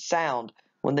alarms sound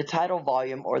when the tidal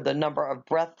volume or the number of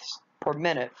breaths per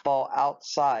minute fall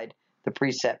outside the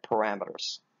preset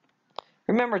parameters.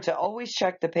 Remember to always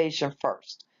check the patient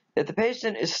first. If the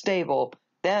patient is stable,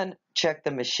 then check the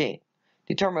machine.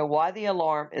 Determine why the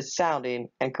alarm is sounding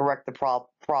and correct the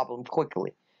problem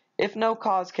quickly. If no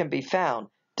cause can be found,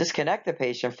 disconnect the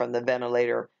patient from the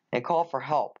ventilator and call for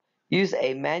help. Use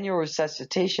a manual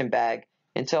resuscitation bag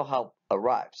until help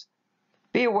arrives.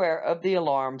 Be aware of the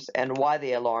alarms and why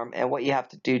the alarm and what you have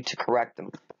to do to correct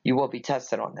them. You will be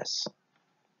tested on this.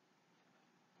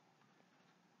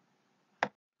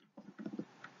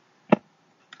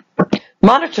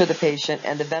 Monitor the patient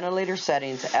and the ventilator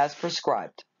settings as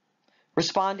prescribed.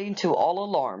 Responding to all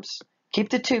alarms. Keep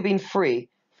the tubing free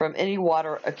from any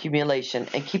water accumulation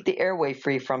and keep the airway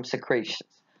free from secretions.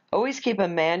 Always keep a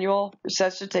manual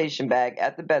resuscitation bag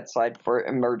at the bedside for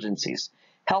emergencies.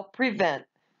 Help prevent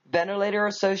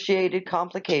ventilator-associated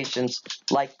complications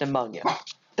like pneumonia.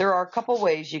 There are a couple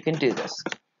ways you can do this.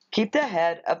 Keep the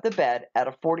head of the bed at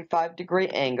a 45-degree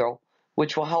angle,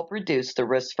 which will help reduce the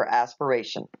risk for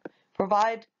aspiration.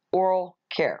 Provide oral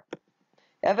care.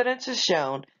 Evidence has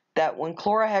shown that when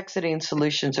chlorhexidine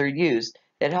solutions are used,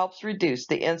 it helps reduce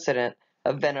the incidence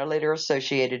of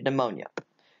ventilator-associated pneumonia.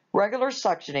 Regular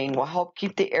suctioning will help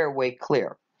keep the airway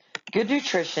clear. Good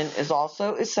nutrition is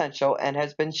also essential and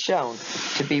has been shown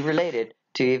to be related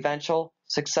to eventual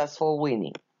successful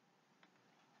weaning.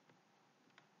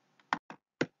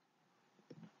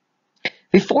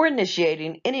 Before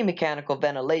initiating any mechanical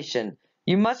ventilation,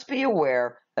 you must be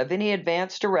aware of any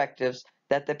advance directives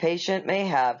that the patient may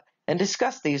have and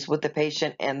discuss these with the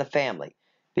patient and the family,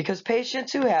 because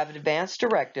patients who have advanced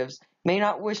directives may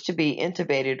not wish to be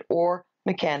intubated or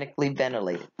mechanically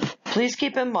ventilated. Please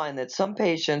keep in mind that some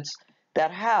patients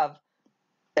that have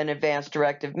an advance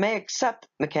directive may accept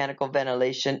mechanical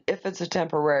ventilation if it's a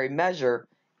temporary measure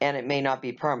and it may not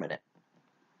be permanent.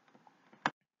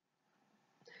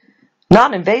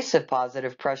 Non-invasive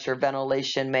positive pressure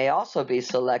ventilation may also be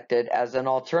selected as an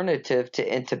alternative to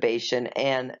intubation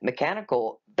and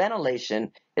mechanical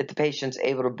ventilation if the patient's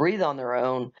able to breathe on their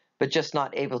own but just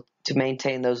not able to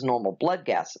maintain those normal blood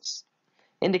gases.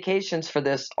 Indications for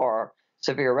this are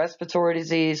severe respiratory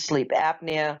disease, sleep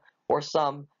apnea, or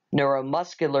some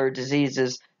neuromuscular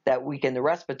diseases that weaken the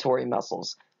respiratory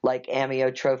muscles, like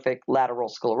amyotrophic lateral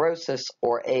sclerosis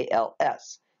or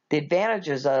ALS. The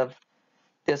advantages of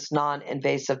this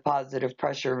non-invasive positive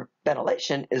pressure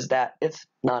ventilation is that it's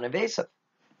non-invasive.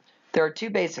 There are two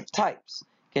basic types: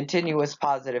 continuous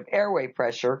positive airway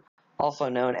pressure, also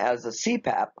known as a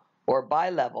CPAP, or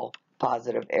bilevel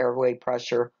positive airway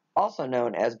pressure, also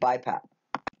known as BiPAP.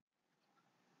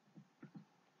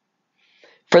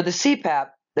 For the CPAP,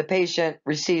 the patient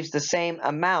receives the same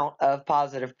amount of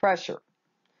positive pressure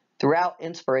throughout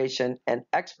inspiration and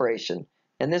expiration,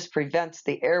 and this prevents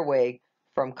the airway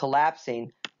from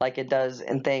collapsing like it does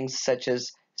in things such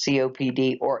as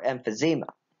COPD or emphysema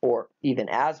or even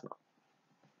asthma.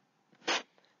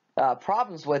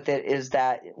 Problems with it is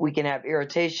that we can have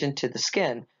irritation to the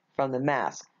skin from the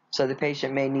mask, so the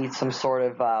patient may need some sort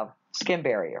of skin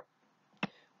barrier.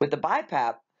 With the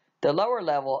BiPAP, the lower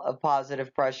level of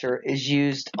positive pressure is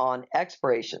used on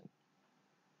expiration.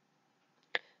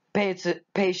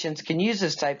 Patients can use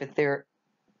this type of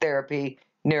therapy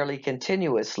nearly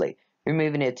continuously,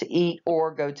 removing it to eat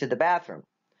or go to the bathroom.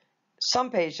 Some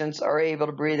patients are able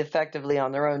to breathe effectively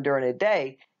on their own during the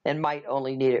day and might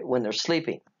only need it when they're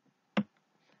sleeping.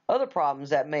 Other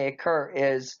problems that may occur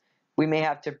is we may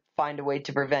have to find a way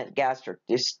to prevent gastric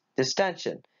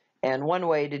distension. And one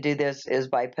way to do this is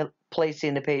by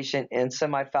placing the patient in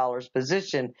semi-Fowler's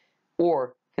position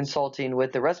or consulting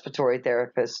with the respiratory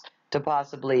therapist to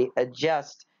possibly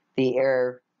adjust the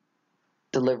air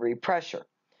delivery pressure.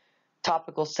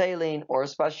 Topical saline or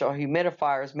special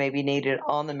humidifiers may be needed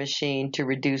on the machine to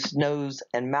reduce nose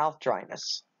and mouth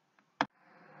dryness.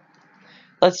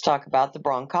 Let's talk about the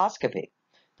bronchoscopy.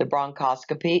 The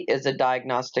bronchoscopy is a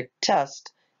diagnostic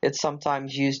test. It's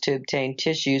sometimes used to obtain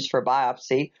tissues for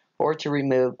biopsy or to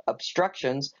remove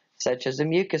obstructions such as a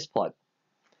mucus plug.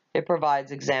 It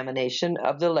provides examination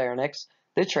of the larynx,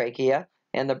 the trachea,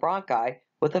 and the bronchi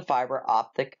with a fiber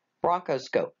optic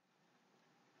bronchoscope.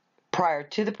 Prior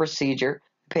to the procedure,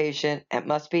 the patient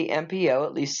must be NPO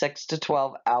at least 6 to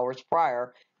 12 hours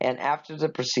prior and after the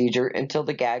procedure until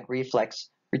the gag reflex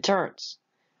returns.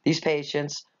 These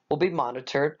patients will be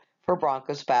monitored for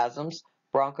bronchospasms,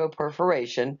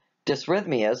 bronchoperforation,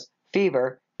 dysrhythmias,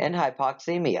 fever, and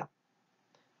hypoxemia.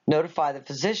 Notify the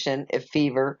physician if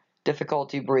fever,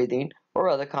 difficulty breathing, or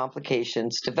other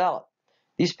complications develop.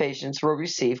 These patients will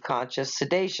receive conscious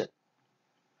sedation.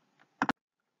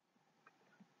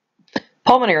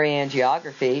 Pulmonary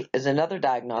angiography is another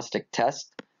diagnostic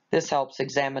test. This helps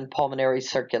examine pulmonary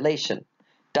circulation.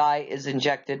 Dye is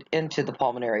injected into the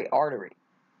pulmonary artery.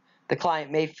 The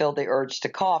client may feel the urge to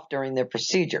cough during the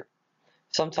procedure.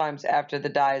 Sometimes after the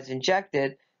dye is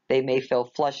injected, they may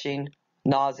feel flushing,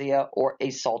 nausea, or a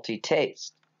salty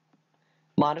taste.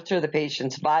 Monitor the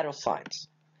patient's vital signs.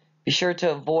 Be sure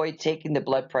to avoid taking the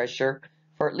blood pressure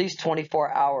for at least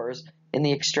 24 hours in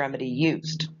the extremity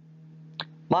used.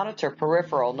 Monitor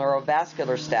peripheral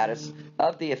neurovascular status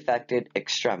of the affected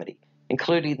extremity,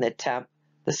 including the temp,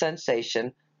 the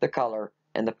sensation, the color,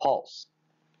 and the pulse.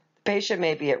 The patient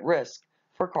may be at risk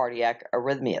for cardiac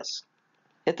arrhythmias.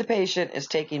 If the patient is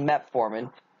taking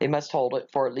metformin, they must hold it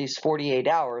for at least 48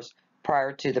 hours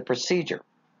prior to the procedure.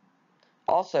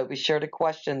 Also, be sure to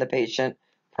question the patient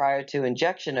prior to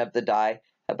injection of the dye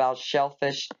about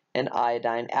shellfish and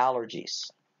iodine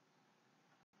allergies.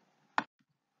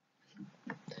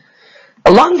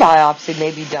 A lung biopsy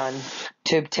may be done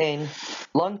to obtain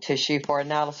lung tissue for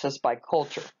analysis by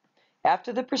culture.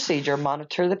 After the procedure,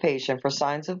 monitor the patient for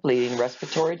signs of bleeding,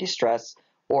 respiratory distress,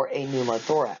 or a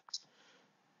pneumothorax.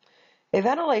 A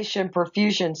ventilation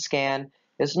perfusion scan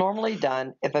is normally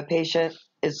done if a patient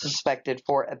is suspected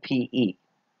for a PE.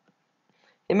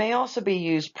 It may also be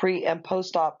used pre- and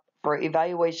post-op for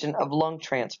evaluation of lung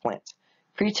transplants.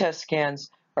 Pre-test scans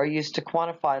are used to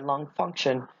quantify lung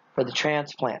function for the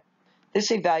transplant.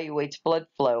 This evaluates blood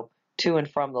flow to and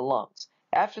from the lungs.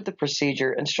 After the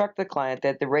procedure, instruct the client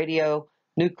that the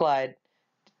radionuclide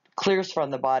clears from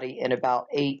the body in about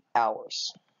 8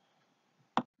 hours.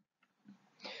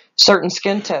 Certain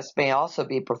skin tests may also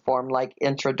be performed, like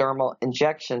intradermal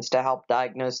injections, to help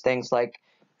diagnose things like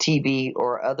TB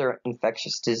or other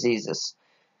infectious diseases.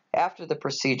 After the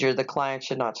procedure, the client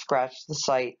should not scratch the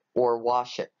site or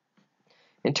wash it.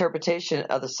 Interpretation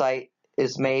of the site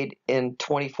is made in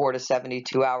 24 to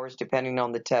 72 hours, depending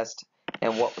on the test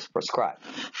and what was prescribed.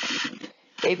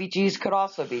 ABGs could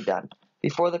also be done.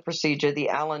 Before the procedure, the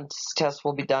Allen's test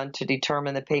will be done to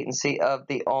determine the patency of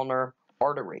the ulnar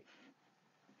artery,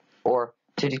 or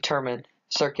to determine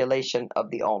circulation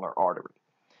of the ulnar artery.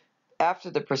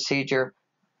 After the procedure,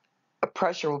 a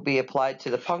pressure will be applied to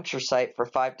the puncture site for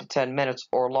 5 to 10 minutes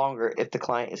or longer if the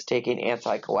client is taking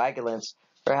anticoagulants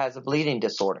or has a bleeding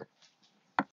disorder.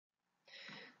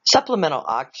 Supplemental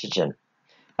oxygen.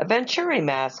 A Venturi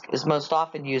mask is most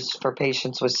often used for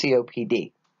patients with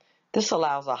COPD. This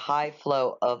allows a high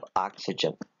flow of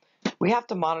oxygen. We have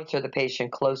to monitor the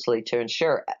patient closely to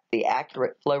ensure the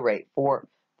accurate flow rate for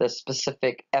the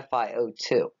specific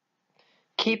FiO2.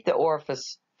 Keep the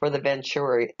orifice for the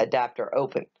Venturi adapter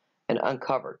open and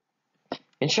uncovered.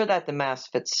 Ensure that the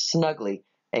mask fits snugly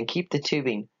and keep the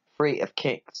tubing free of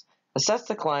kinks. Assess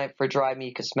the client for dry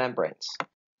mucous membranes.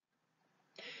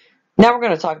 Now we're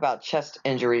going to talk about chest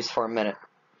injuries for a minute.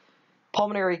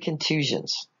 Pulmonary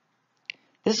contusions.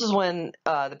 This is when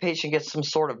the patient gets some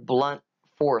sort of blunt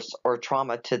force or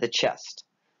trauma to the chest.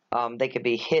 They could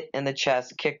be hit in the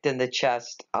chest, kicked in the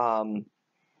chest.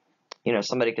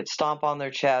 Somebody could stomp on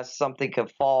their chest. Something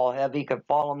could fall heavy, could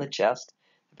fall on the chest.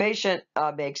 The patient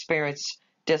may experience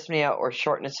dyspnea or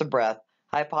shortness of breath,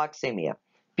 hypoxemia.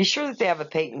 Be sure that they have a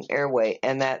patent airway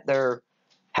and that they're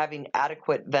having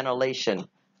adequate ventilation,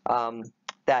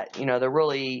 that they're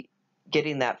really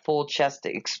getting that full chest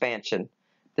expansion.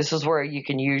 This is where you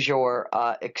can use your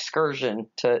excursion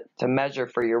to measure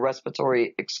for your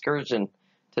respiratory excursion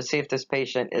to see if this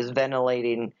patient is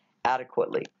ventilating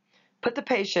adequately. Put the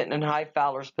patient in high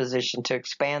Fowler's position to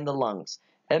expand the lungs.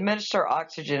 Administer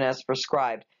oxygen as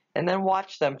prescribed, and then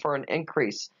watch them for an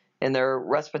increase in their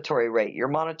respiratory rate. You're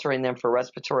monitoring them for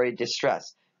respiratory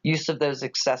distress, use of those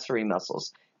accessory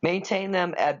muscles. Maintain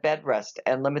them at bed rest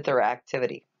and limit their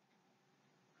activity.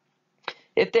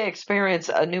 If they experience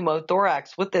a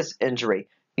pneumothorax with this injury,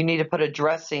 you need to put a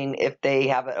dressing if they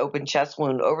have an open chest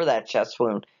wound over that chest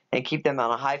wound and keep them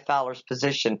on a high Fowler's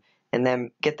position and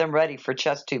then get them ready for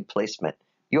chest tube placement.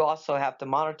 You also have to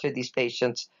monitor these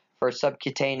patients for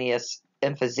subcutaneous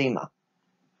emphysema.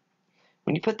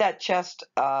 When you put that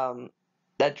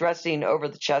dressing over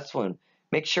the chest wound,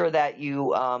 make sure that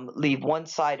you leave one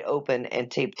side open and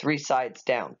tape 3 sides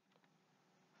down.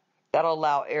 That'll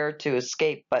allow air to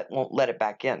escape but won't let it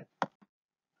back in.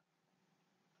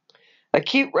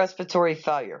 Acute respiratory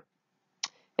failure.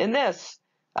 In this,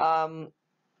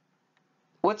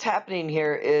 what's happening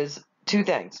here is 2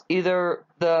 things. Either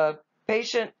the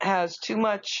patient has too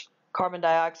much carbon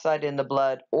dioxide in the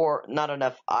blood or not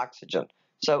enough oxygen.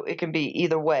 So it can be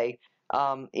either way.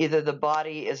 Either the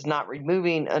body is not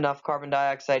removing enough carbon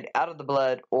dioxide out of the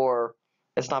blood or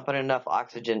it's not putting enough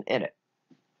oxygen in it.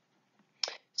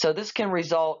 So this can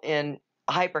result in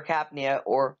hypercapnia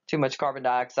or too much carbon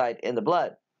dioxide in the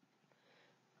blood,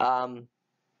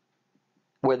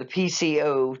 where the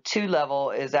PCO2 level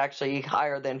is actually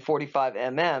higher than 45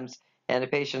 mm's and the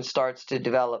patient starts to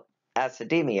develop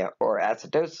acidemia or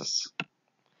acidosis.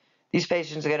 These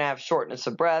patients are going to have shortness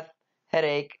of breath,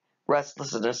 headache,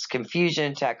 restlessness,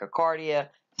 confusion, tachycardia,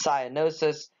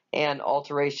 cyanosis, and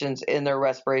alterations in their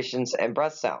respirations and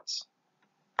breath sounds.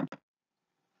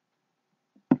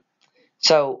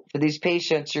 So for these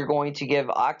patients, you're going to give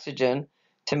oxygen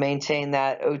to maintain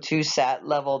that O2 sat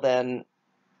level then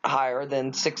higher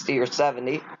than 60 or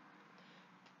 70.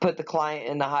 Put the client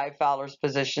in the high Fowler's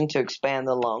position to expand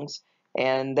the lungs.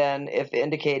 And then if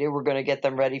indicated, we're going to get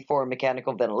them ready for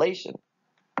mechanical ventilation.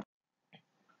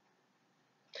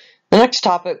 The next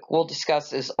topic we'll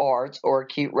discuss is ARDS, or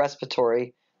acute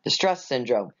respiratory distress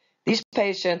syndrome. These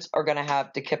patients are going to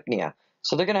have tachypnea.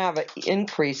 So they're going to have an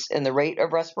increase in the rate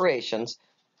of respirations,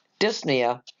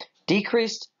 dyspnea,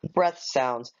 decreased breath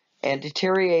sounds, and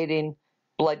deteriorating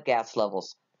blood gas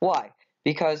levels. Why?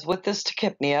 Because with this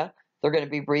tachypnea, they're going to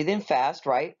be breathing fast,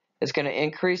 right? It's going to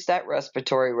increase that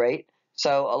respiratory rate.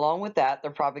 So along with that,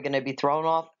 they're probably going to be throwing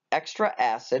off extra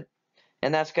acid,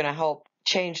 and that's going to help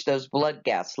change those blood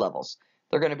gas levels.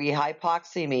 They're going to be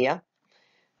hypoxemia,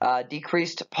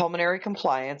 decreased pulmonary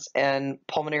compliance, and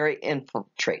pulmonary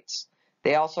infiltrates.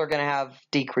 They also are going to have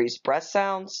decreased breath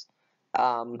sounds,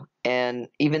 and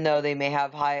even though they may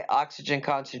have high oxygen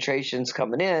concentrations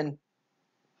coming in,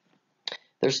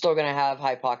 they're still going to have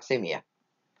hypoxemia.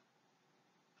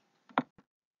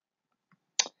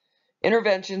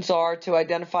 Interventions are to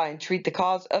identify and treat the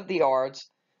cause of the ARDS,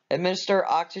 administer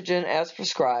oxygen as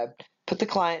prescribed, put the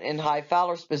client in high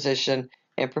Fowler's position,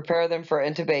 and prepare them for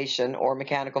intubation or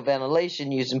mechanical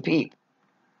ventilation using PEEP.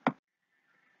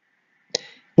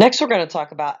 Next, we're going to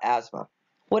talk about asthma.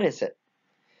 What is it?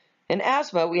 In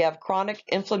asthma, we have chronic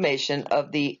inflammation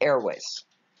of the airways.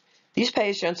 These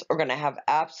patients are going to have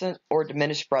absent or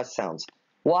diminished breath sounds.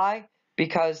 Why?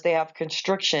 Because they have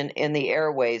constriction in the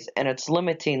airways and it's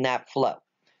limiting that flow.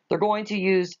 They're going to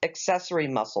use accessory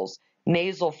muscles,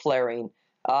 nasal flaring,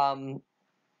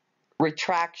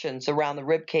 retractions around the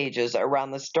rib cages,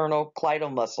 around the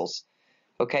sternocleidomastoid muscles,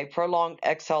 okay, prolonged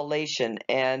exhalation,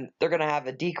 and they're going to have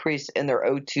a decrease in their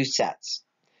O2 sets.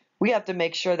 We have to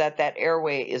make sure that that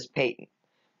airway is patent.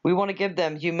 We want to give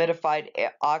them humidified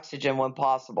oxygen when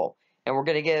possible, and we're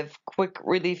going to give quick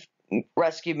relief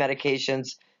rescue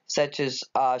medications such as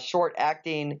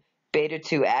short-acting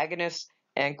beta-2 agonists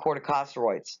and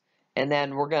corticosteroids. And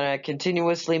then we're going to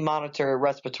continuously monitor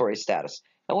respiratory status.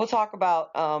 And we'll talk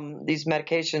about these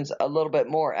medications a little bit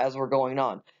more as we're going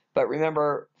on. But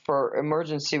remember, for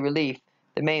emergency relief,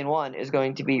 the main one is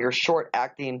going to be your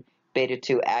short-acting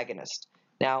beta-2 agonist.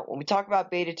 Now, when we talk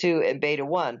about beta-2 and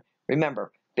beta-1,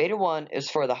 remember, beta-1 is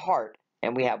for the heart,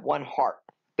 and we have one heart.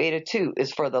 Beta-2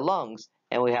 is for the lungs,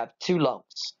 and we have two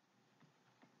lungs.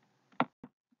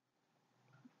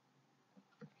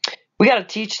 We got to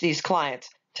teach these clients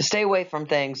to stay away from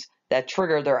things that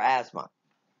trigger their asthma.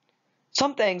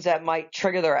 Some things that might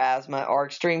trigger their asthma are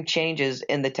extreme changes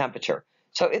in the temperature.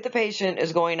 So if the patient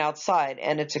is going outside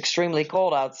and it's extremely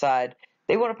cold outside,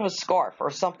 they want to put a scarf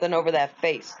or something over that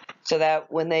face so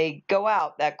that when they go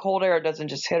out, that cold air doesn't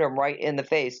just hit them right in the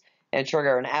face and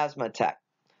trigger an asthma attack.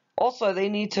 Also, they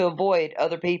need to avoid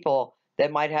other people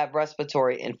that might have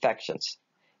respiratory infections.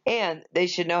 And they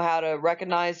should know how to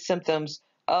recognize symptoms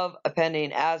of a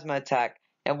pending asthma attack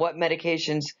and what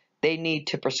medications they need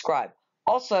to prescribe.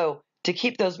 Also, to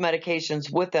keep those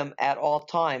medications with them at all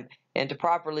time and to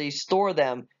properly store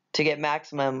them to get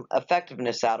maximum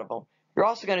effectiveness out of them. You're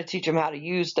also going to teach them how to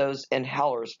use those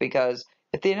inhalers, because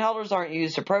if the inhalers aren't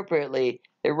used appropriately,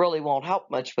 they really won't help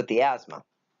much with the asthma.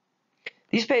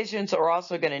 These patients are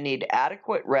also going to need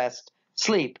adequate rest,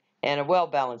 sleep, and a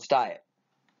well-balanced diet.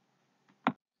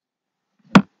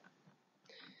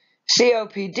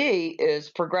 COPD is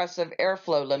progressive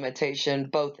airflow limitation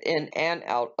both in and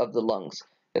out of the lungs.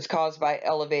 It's caused by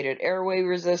elevated airway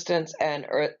resistance and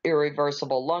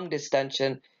irreversible lung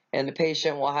distension, and the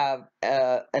patient will have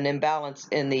an imbalance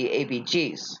in the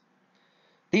ABGs.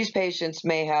 These patients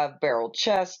may have barrel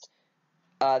chest,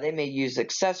 they may use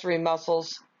accessory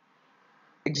muscles,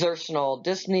 exertional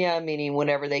dyspnea, meaning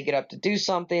whenever they get up to do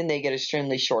something, they get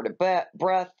extremely short of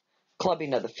breath,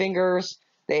 clubbing of the fingers.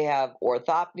 They have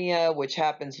orthopnea, which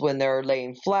happens when they're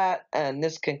laying flat, and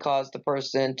this can cause the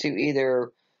person to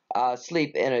either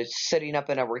sleep sitting up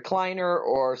in a recliner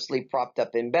or sleep propped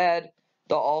up in bed.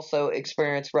 They'll also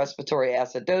experience respiratory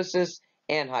acidosis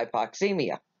and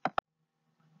hypoxemia.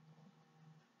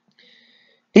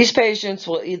 These patients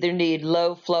will either need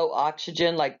low flow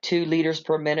oxygen, like 2 liters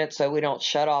per minute, so we don't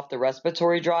shut off the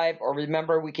respiratory drive, or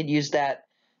remember, we could use that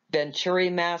Venturi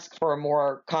mask for a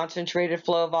more concentrated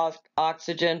flow of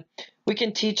oxygen. We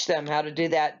can teach them how to do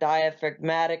that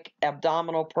diaphragmatic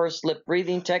abdominal pursed lip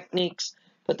breathing techniques,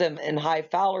 put them in high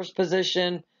Fowler's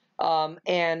position,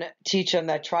 and teach them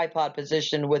that tripod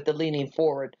position with the leaning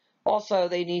forward. Also,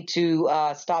 they need to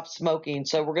stop smoking,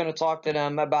 so we're going to talk to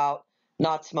them about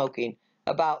not smoking,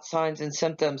 about signs and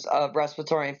symptoms of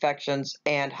respiratory infections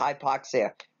and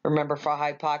hypoxia. Remember, for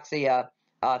hypoxia,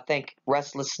 think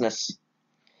restlessness.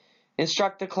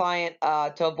 Instruct the client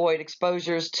to avoid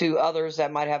exposures to others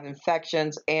that might have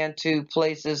infections and to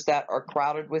places that are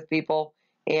crowded with people,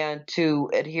 and to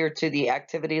adhere to the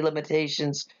activity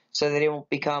limitations so that they won't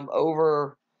become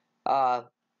over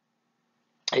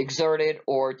exerted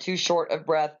or too short of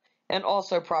breath, and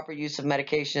also proper use of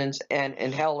medications and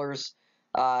inhalers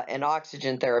and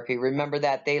oxygen therapy. Remember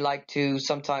that they like to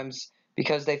sometimes,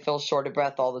 because they feel short of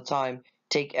breath all the time,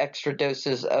 take extra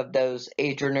doses of those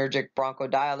adrenergic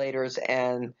bronchodilators,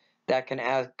 and that can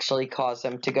actually cause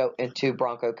them to go into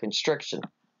bronchoconstriction.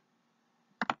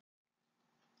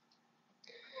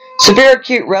 Severe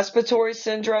acute respiratory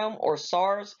syndrome, or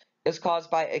SARS, is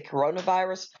caused by a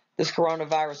coronavirus. This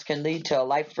coronavirus can lead to a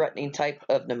life-threatening type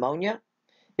of pneumonia.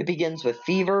 It begins with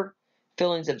fever,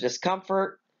 feelings of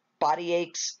discomfort, body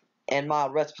aches, and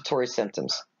mild respiratory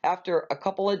symptoms. After a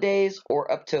couple of days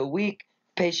or up to a week,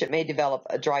 the patient may develop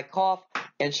a dry cough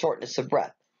and shortness of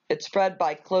breath. It's spread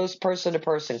by close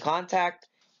person-to-person contact,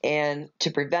 and to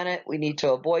prevent it, we need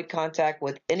to avoid contact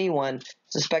with anyone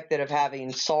suspected of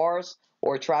having SARS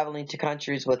or traveling to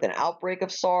countries with an outbreak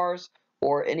of SARS,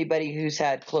 or anybody who's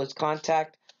had close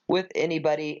contact with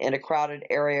anybody in a crowded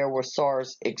area where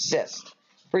SARS exists.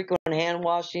 Frequent hand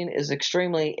washing is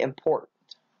extremely important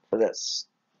for this.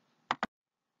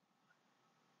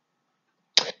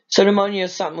 So pneumonia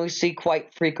is something we see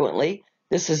quite frequently.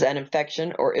 This is an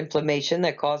infection or inflammation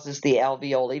that causes the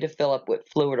alveoli to fill up with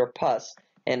fluid or pus,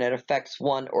 and it affects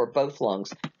one or both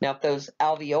lungs. Now, if those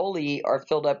alveoli are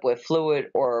filled up with fluid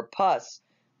or pus,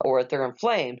 or if they're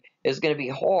inflamed, it's going to be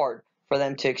hard for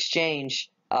them to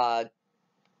exchange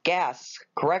gas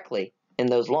correctly in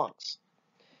those lungs.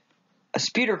 A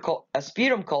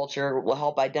sputum culture will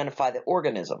help identify the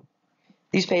organism.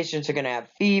 These patients are going to have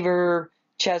fever,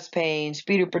 chest pain,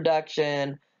 sputum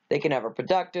production. They can have a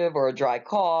productive or a dry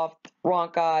cough,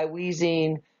 bronchi,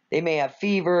 wheezing. They may have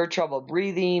fever, trouble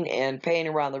breathing, and pain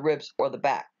around the ribs or the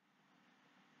back.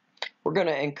 We're going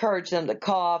to encourage them to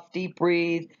cough, deep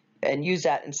breathe, and use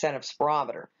that incentive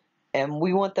spirometer. And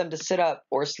we want them to sit up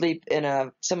or sleep in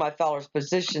a semi-Fowler's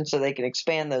position so they can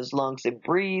expand those lungs and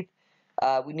breathe.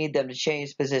 We need them to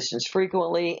change positions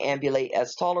frequently, ambulate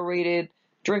as tolerated,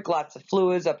 drink lots of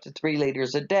fluids, up to 3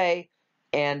 liters a day,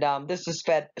 and this is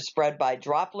spread by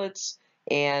droplets,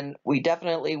 and we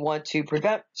definitely want to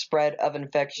prevent spread of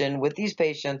infection with these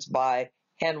patients by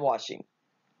hand washing.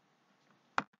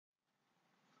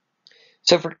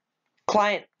 So for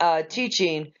client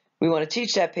teaching, we want to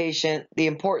teach that patient the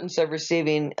importance of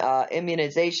receiving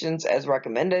immunizations as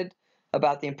recommended,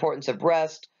 about the importance of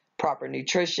rest, proper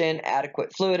nutrition,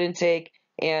 adequate fluid intake,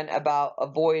 and about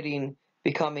avoiding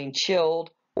becoming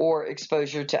chilled or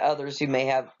exposure to others who may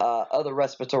have other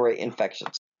respiratory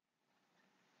infections.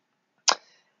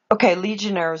 Okay,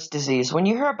 Legionnaire's disease. When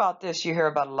you hear about this, you hear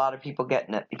about a lot of people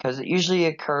getting it because it usually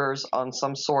occurs on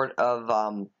some sort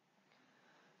of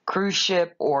cruise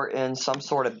ship or in some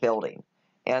sort of building.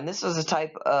 And this is a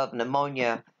type of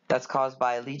pneumonia that's caused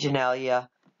by Legionella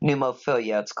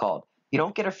pneumophila, it's called. You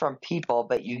don't get it from people,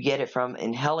 but you get it from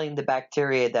inhaling the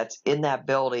bacteria that's in that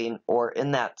building or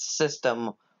in that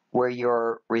system where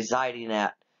you're residing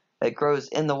at. It grows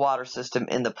in the water system,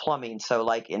 in the plumbing, so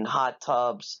like in hot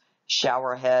tubs,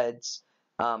 shower heads,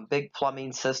 big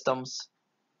plumbing systems.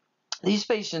 These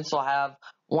patients will have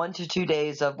 1 to 2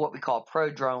 days of what we call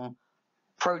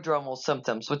prodromal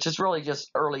symptoms, which is really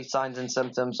just early signs and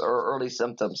symptoms or early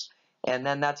symptoms. And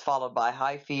then that's followed by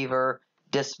high fever,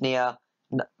 dyspnea,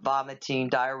 vomiting,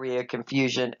 diarrhea,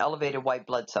 confusion, elevated white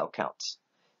blood cell counts.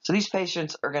 So these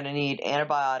patients are going to need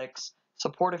antibiotics,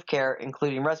 supportive care,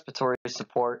 including respiratory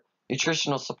support,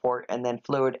 nutritional support, and then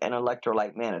fluid and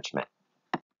electrolyte management.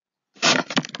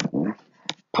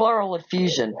 Pleural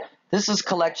effusion. This is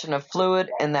collection of fluid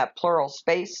in that pleural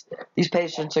space. These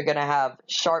patients are going to have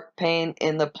sharp pain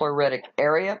in the pleuritic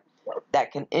area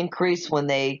that can increase when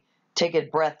they take a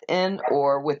breath in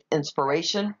or with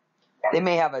inspiration. They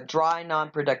may have a dry,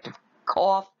 non-productive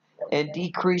cough and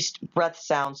decreased breath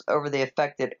sounds over the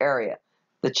affected area.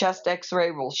 The chest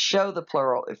x-ray will show the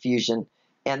pleural effusion,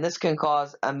 and this can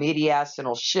cause a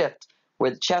mediastinal shift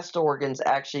where the chest organs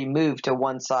actually move to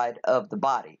one side of the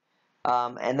body.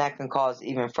 And that can cause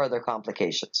even further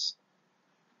complications.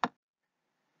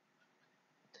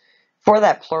 For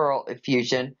that pleural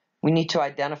effusion, we need to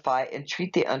identify and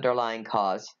treat the underlying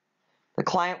cause. The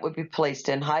client would be placed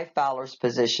in high Fowler's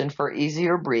position for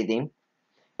easier breathing,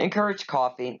 encourage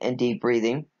coughing and deep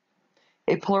breathing.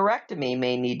 A pleurectomy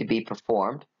may need to be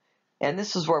performed, and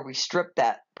this is where we strip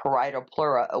that parietal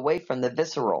pleura away from the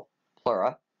visceral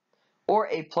pleura, or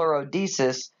a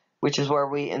pleurodesis, which is where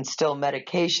we instill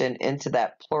medication into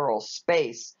that pleural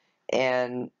space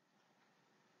and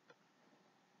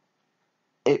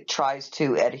it tries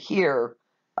to adhere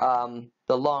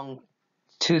the lung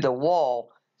to the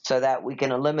wall so that we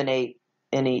can eliminate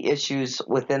any issues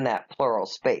within that pleural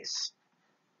space.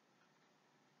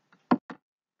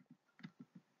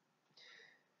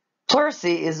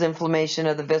 Pleurisy is inflammation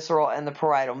of the visceral and the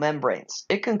parietal membranes.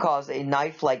 It can cause a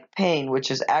knife-like pain,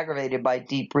 which is aggravated by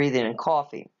deep breathing and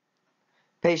coughing.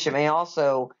 Patient may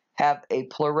also have a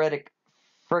pleuritic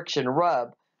friction rub,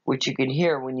 which you can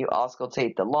hear when you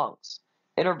auscultate the lungs.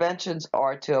 Interventions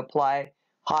are to apply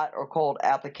hot or cold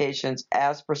applications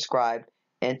as prescribed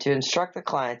and to instruct the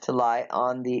client to lie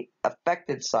on the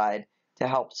affected side to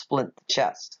help splint the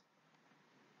chest.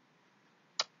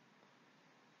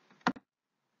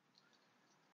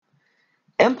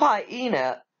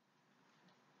 Empyema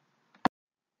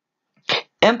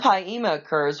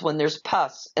occurs when there's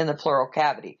pus in the pleural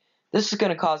cavity. This is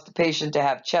going to cause the patient to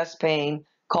have chest pain,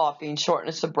 coughing,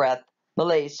 shortness of breath,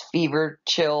 malaise, fever,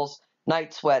 chills,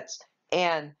 night sweats,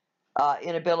 and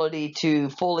inability to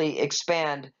fully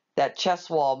expand that chest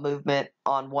wall movement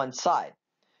on one side.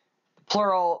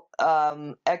 Pleural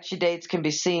exudates can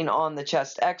be seen on the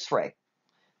chest x-ray.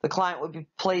 The client would be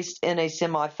placed in a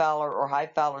semi-Fowler or high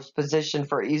Fowler's position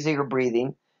for easier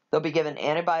breathing. They'll be given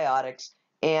antibiotics,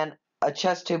 and a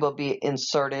chest tube will be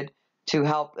inserted to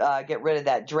help get rid of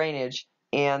that drainage.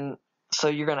 And so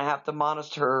you're going to have to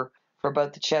monitor for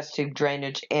both the chest tube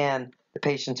drainage and the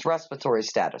patient's respiratory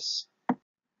status.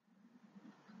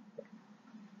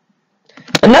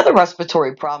 Another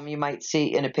respiratory problem you might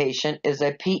see in a patient is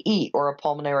a PE, or a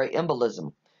pulmonary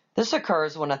embolism. This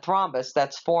occurs when a thrombus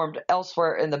that's formed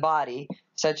elsewhere in the body,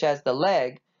 such as the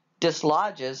leg,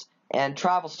 dislodges and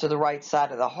travels to the right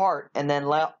side of the heart and then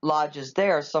lodges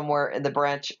there somewhere in the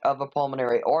branch of a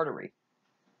pulmonary artery.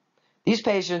 These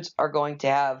patients are going to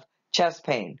have chest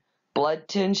pain,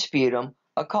 blood-tinged sputum,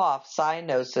 a cough,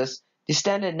 cyanosis,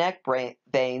 distended neck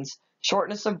veins,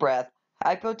 shortness of breath,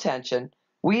 hypotension,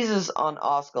 wheezes on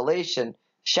oscillation,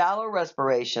 shallow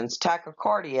respirations,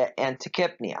 tachycardia, and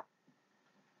tachypnea.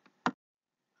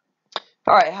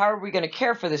 All right, how are we going to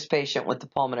care for this patient with the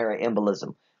pulmonary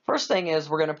embolism? First thing is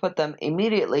we're going to put them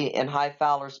immediately in high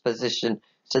Fowler's position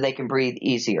so they can breathe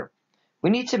easier. We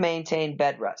need to maintain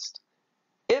bed rest.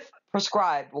 If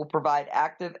prescribed, we'll provide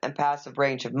active and passive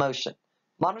range of motion,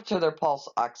 monitor their pulse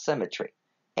oximetry,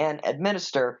 and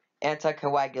administer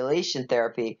anticoagulation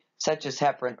therapy such as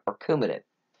heparin or Coumadin.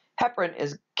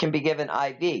 Heparin can be given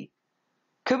IV.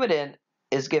 Coumadin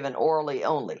is given orally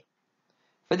only.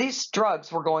 For these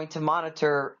drugs, we're going to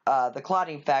monitor the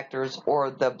clotting factors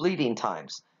or the bleeding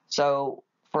times. So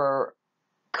for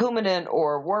Coumadin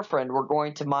or warfarin, we're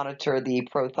going to monitor the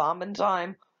prothrombin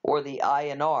time or the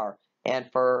INR.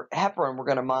 And for heparin, we're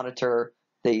going to monitor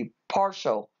the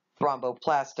partial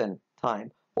thromboplastin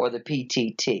time or the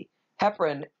PTT.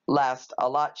 Heparin lasts a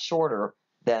lot shorter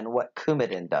than what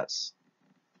Coumadin does.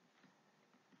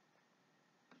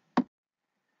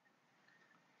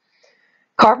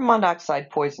 Carbon monoxide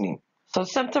poisoning. So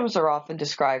symptoms are often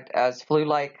described as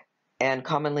flu-like and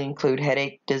commonly include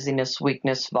headache, dizziness,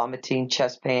 weakness, vomiting,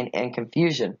 chest pain, and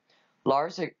confusion.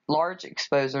 Large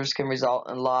exposures can result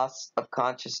in loss of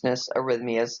consciousness,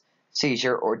 arrhythmias,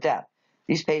 seizure, or death.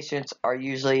 These patients are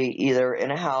usually either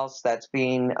in a house that's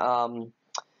being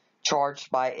charged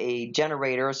by a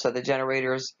generator, so the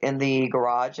generator's in the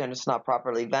garage and it's not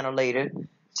properly ventilated.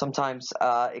 Sometimes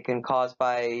it can cause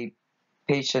by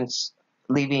patients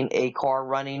leaving a car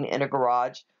running in a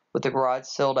garage with the garage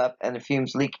sealed up and the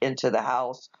fumes leak into the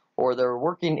house, or they're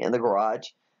working in the garage.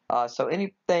 So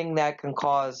anything that can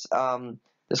cause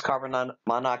this carbon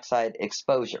monoxide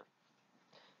exposure.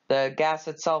 The gas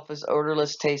itself is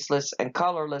odorless, tasteless, and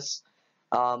colorless,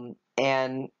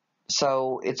 and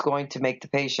so it's going to make the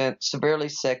patient severely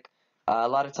sick. A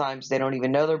lot of times they don't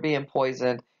even know they're being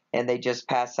poisoned, and they just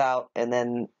pass out, and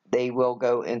then they will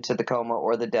go into the coma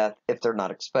or the death if they're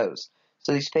not exposed.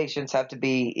 So these patients have to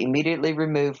be immediately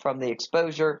removed from the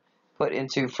exposure, put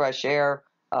into fresh air,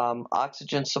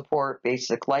 oxygen support,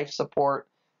 basic life support.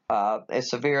 If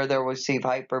severe, they'll receive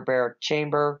hyperbaric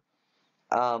chamber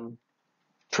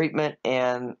treatment,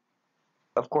 and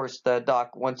of course the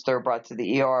doc, once they're brought to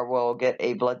the ER, will get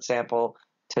a blood sample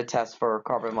to test for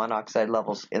carbon monoxide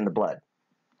levels in the blood.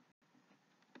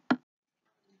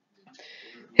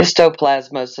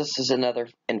 Histoplasmosis is another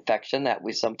infection that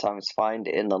we sometimes find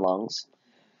in the lungs.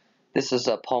 This is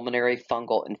a pulmonary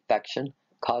fungal infection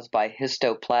caused by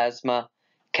Histoplasma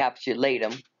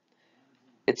capsulatum.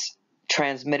 It's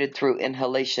transmitted through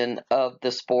inhalation of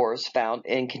the spores found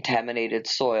in contaminated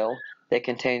soil that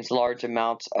contains large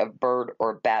amounts of bird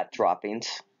or bat droppings.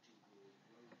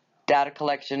 Data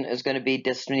collection is going to be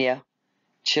dyspnea,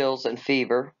 chills and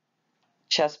fever,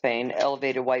 chest pain,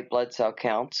 elevated white blood cell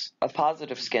counts, a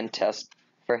positive skin test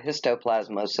for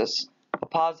histoplasmosis, a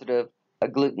positive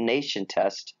agglutination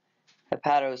test,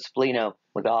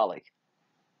 hepatosplenomegaly.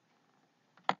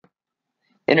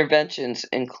 Interventions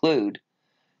include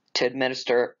to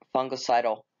administer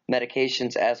fungicidal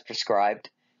medications as prescribed,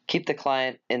 keep the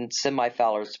client in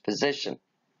semi-Fowler's position,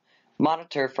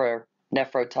 monitor for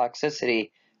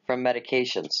nephrotoxicity from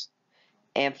medications.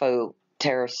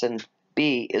 Amphotericin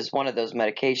B is one of those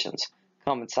medications.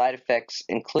 Common side effects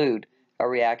include a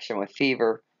reaction with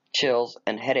fever, chills,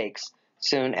 and headaches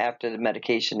soon after the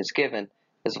medication is given,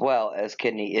 as well as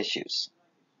kidney issues.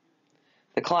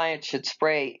 The client should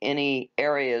spray any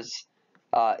areas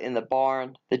in the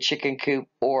barn, the chicken coop,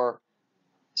 or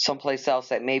someplace else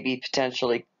that may be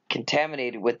potentially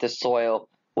contaminated with the soil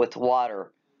with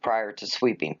water prior to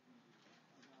sweeping.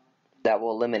 That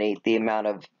will eliminate the amount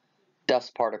of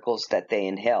dust particles that they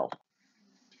inhale.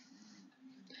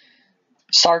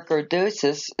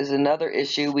 Sarcoidosis is another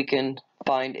issue we can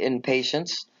find in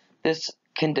patients. This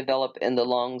can develop in the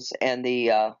lungs and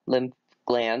the lymph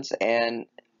glands and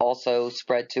also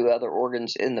spread to other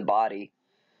organs in the body.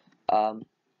 But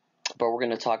we're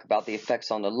going to talk about the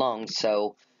effects on the lungs.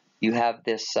 So you have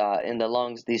this in the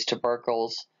lungs, these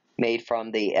tubercles made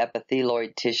from the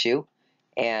epithelioid tissue.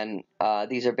 And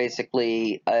these are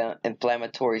basically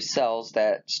inflammatory cells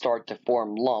that start to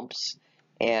form lumps,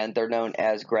 and they're known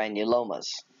as granulomas.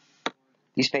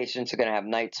 These patients are going to have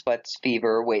night sweats,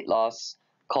 fever, weight loss,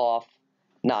 cough,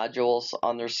 nodules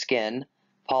on their skin,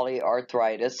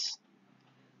 polyarthritis,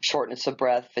 shortness of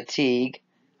breath, fatigue.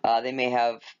 They may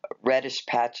have reddish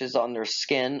patches on their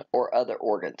skin or other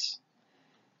organs.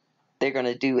 They're going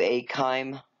to do a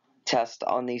chyme test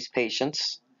on these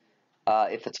patients.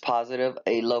 If it's positive,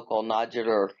 a local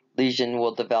nodular lesion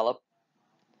will develop.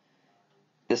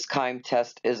 This chyme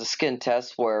test is a skin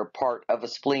test where part of a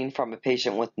spleen from a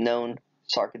patient with known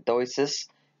sarcoidosis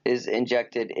is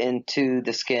injected into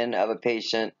the skin of a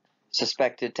patient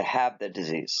suspected to have the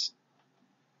disease.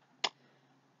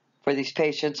 For these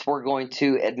patients, we're going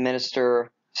to administer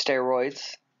steroids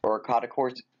or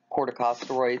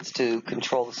corticosteroids to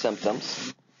control the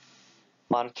symptoms,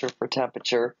 monitor for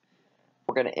temperature.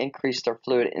 We're going to increase their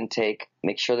fluid intake,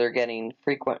 make sure they're getting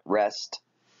frequent rest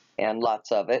and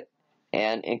lots of it,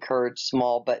 and encourage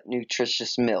small but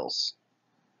nutritious meals.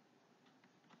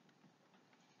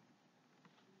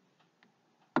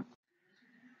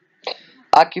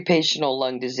 Occupational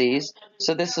lung disease.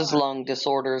 So this is lung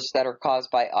disorders that are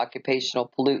caused by occupational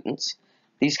pollutants.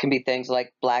 These can be things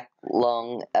like black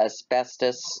lung,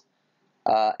 asbestos,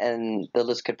 and the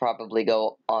list could probably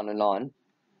go on and on.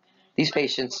 These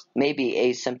patients may be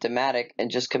asymptomatic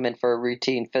and just come in for a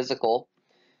routine physical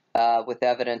with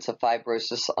evidence of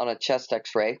fibrosis on a chest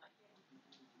x-ray.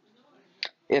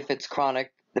 If it's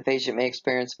chronic, the patient may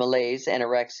experience malaise,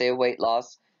 anorexia, weight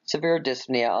loss, severe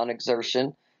dyspnea on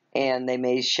exertion, and they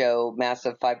may show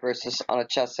massive fibrosis on a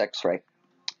chest x-ray.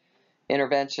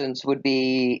 Interventions would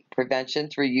be prevention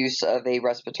through use of a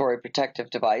respiratory protective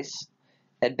device,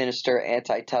 administer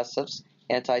antitussives,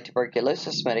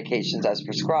 anti-tuberculosis medications as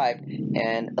prescribed,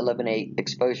 and eliminate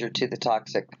exposure to the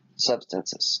toxic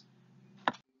substances.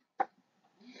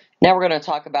 Now we're going to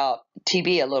talk about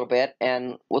TB a little bit,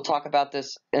 and we'll talk about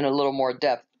this in a little more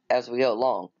depth as we go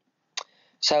along.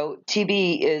 So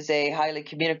TB is a highly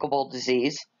communicable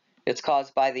disease. It's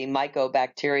caused by the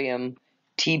Mycobacterium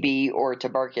TB or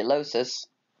tuberculosis.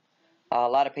 A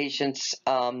lot of patients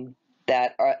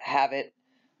that have it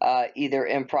either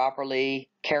improperly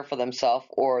care for themselves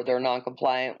or they're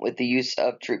non-compliant with the use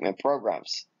of treatment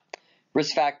programs.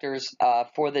 Risk factors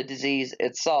for the disease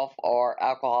itself are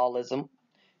alcoholism,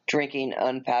 drinking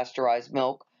unpasteurized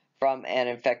milk from an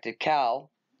infected cow,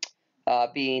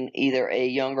 being either a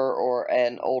younger or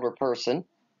an older person,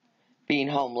 being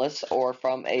homeless or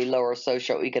from a lower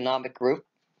socioeconomic group,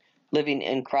 living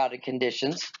in crowded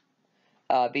conditions,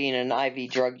 being an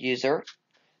IV drug user,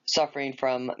 suffering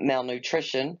from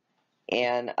malnutrition,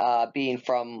 and being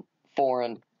from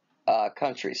foreign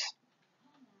countries.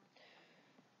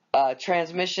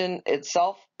 Transmission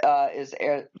itself is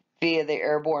via the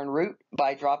airborne route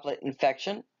by droplet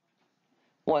infection.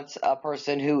 Once a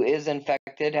person who is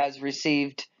infected has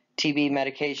received TB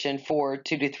medication for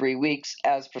 2 to 3 weeks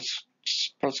as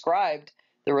prescribed,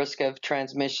 the risk of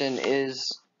transmission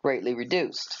is greatly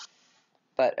reduced.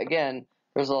 But again,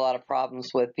 there's a lot of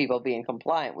problems with people being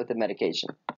compliant with the medication.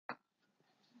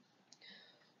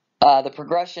 The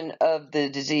progression of the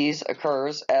disease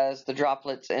occurs as the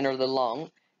droplets enter the lung,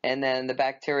 and then the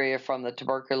bacteria from the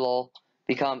tubercle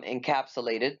become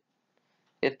encapsulated.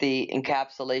 If the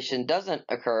encapsulation doesn't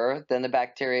occur, then the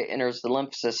bacteria enters the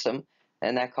lymph system,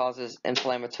 and that causes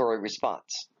inflammatory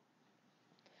response.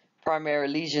 Primary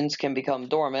lesions can become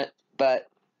dormant, but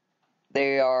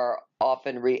they are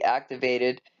often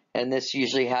reactivated, and this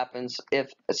usually happens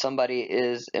if somebody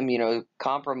is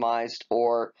immunocompromised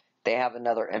or they have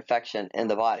another infection in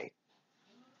the body.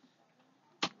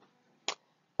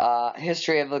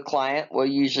 History of the client will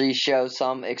usually show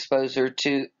some exposure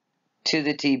to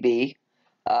the TB,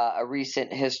 a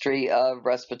recent history of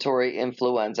respiratory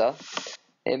influenza.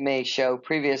 It may show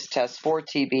previous tests for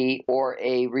TB or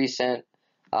a recent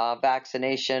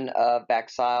vaccination of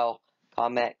bacilli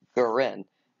comet-guerin,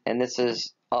 and this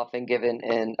is often given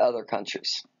in other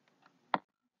countries.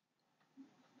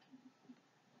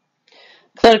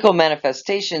 Clinical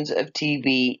manifestations of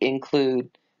TB include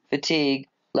fatigue,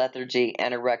 lethargy,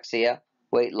 anorexia,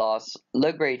 weight loss,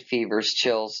 low-grade fevers,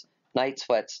 chills, night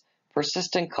sweats,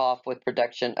 persistent cough with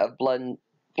production of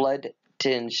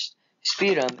blood-tinged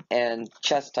sputum, and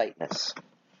chest tightness.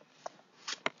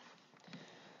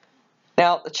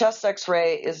 Now, the chest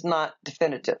x-ray is not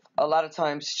definitive. A lot of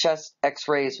times chest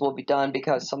x-rays will be done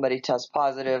because somebody tests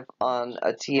positive on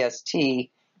a TST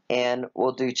and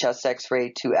will do chest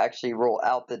x-ray to actually rule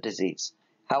out the disease.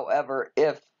 However,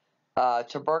 if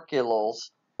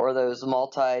tubercules or those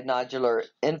multinodular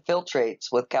infiltrates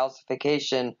with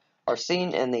calcification are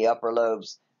seen in the upper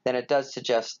lobes, then it does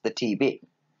suggest the TB.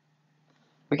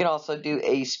 We can also do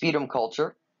a sputum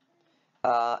culture.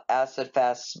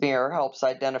 Acid-fast smear helps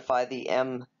identify the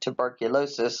M.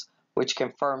 tuberculosis, which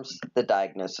confirms the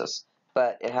diagnosis,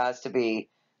 but it has to be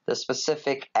the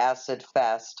specific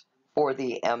acid-fast for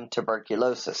the M.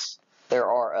 tuberculosis. There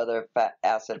are other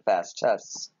acid-fast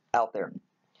tests out there.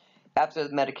 After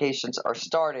the medications are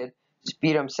started,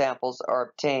 sputum samples are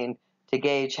obtained to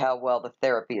gauge how well the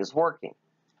therapy is working.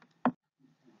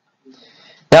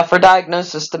 Now, for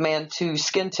diagnosis, the MAN2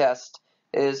 skin test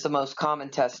is the most common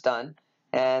test done,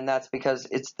 and that's because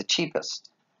it's the cheapest.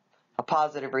 A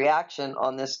positive reaction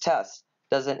on this test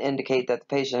doesn't indicate that the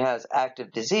patient has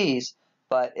active disease,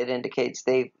 but it indicates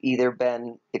they've either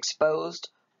been exposed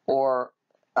or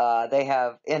they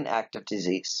have inactive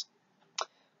disease.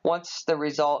 Once the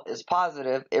result is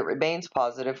positive, it remains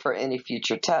positive for any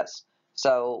future tests,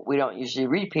 so we don't usually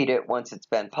repeat it once it's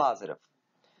been positive.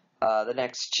 The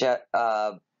next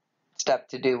step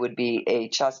to do would be a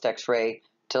chest x-ray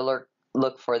to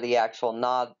look for the actual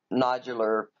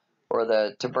nodular or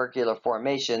the tubercular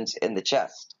formations in the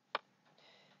chest.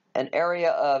 An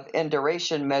area of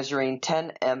induration measuring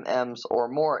 10 mm or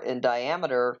more in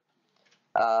diameter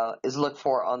is looked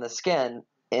for on the skin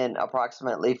in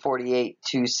approximately 48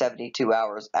 to 72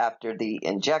 hours after the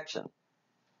injection.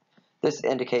 This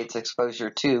indicates exposure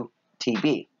to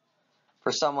TB.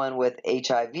 For someone with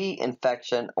HIV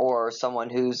infection or someone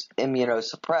who's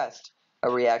immunosuppressed, a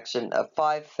reaction of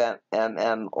 5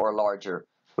 mm or larger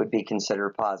would be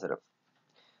considered positive.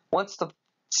 Once the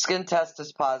skin test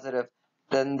is positive,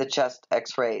 then the chest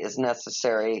x-ray is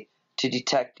necessary to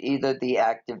detect either the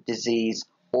active disease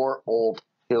or old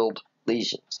healed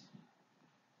lesions.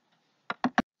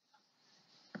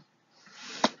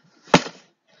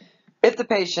 If the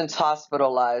patient's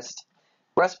hospitalized,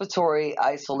 respiratory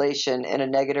isolation in a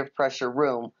negative pressure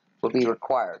room will be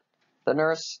required. The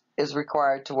nurse is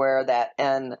required to wear that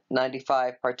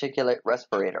N95 particulate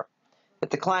respirator. If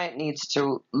the client needs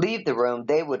to leave the room,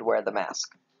 they would wear the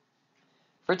mask.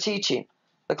 For teaching,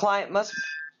 the client must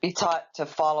be taught to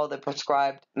follow the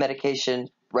prescribed medication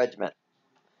regimen.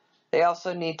 They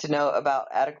also need to know about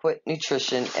adequate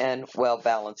nutrition and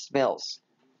well-balanced meals.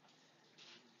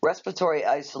 Respiratory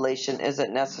isolation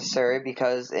isn't necessary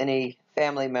because any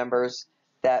family members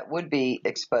that would be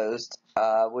exposed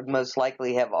would most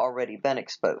likely have already been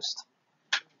exposed.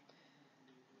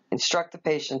 Instruct the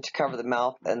patient to cover the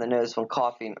mouth and the nose when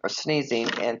coughing or sneezing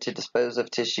and to dispose of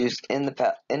tissues in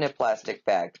a plastic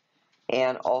bag,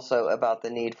 and also about the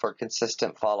need for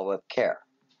consistent follow-up care.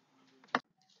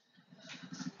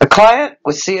 A client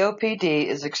with COPD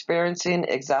is experiencing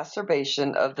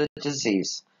exacerbation of the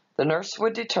disease. The nurse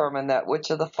would determine that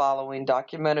which of the following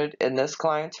documented in this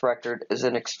client's record is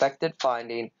an expected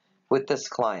finding with this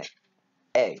client.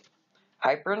 A.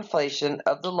 Hyperinflation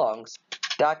of the lungs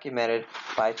documented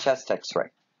by chest x-ray.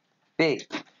 B.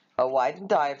 A widened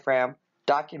diaphragm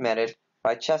documented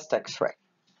by chest x-ray.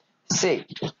 C.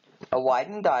 A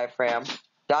widened diaphragm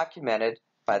documented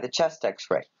by the chest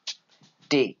x-ray.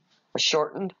 D. A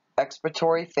shortened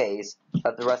expiratory phase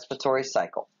of the respiratory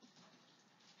cycle.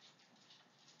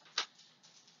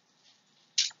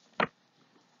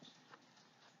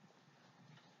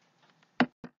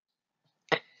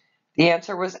 The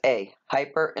answer was A,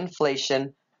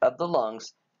 hyperinflation of the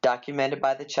lungs documented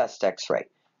by the chest x-ray.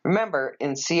 Remember,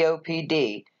 in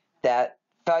COPD, that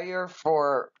failure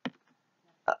for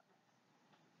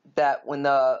that when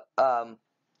the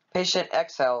patient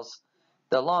exhales,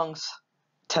 the lungs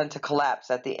tend to collapse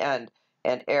at the end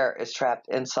and air is trapped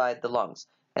inside the lungs.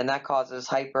 And that causes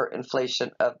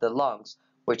hyperinflation of the lungs,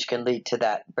 which can lead to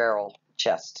that barrel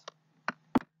chest.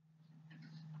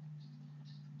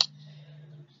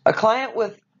 A client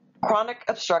with chronic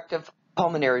obstructive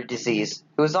pulmonary disease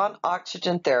who is on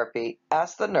oxygen therapy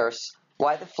asked the nurse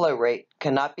why the flow rate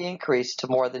cannot be increased to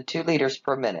more than 2 liters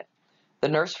per minute. The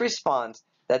nurse responds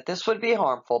that this would be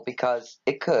harmful because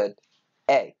it could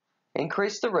A.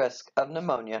 Increase the risk of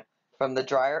pneumonia from the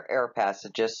drier air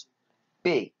passages.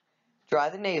 B. Dry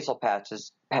the nasal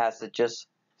passages.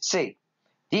 C.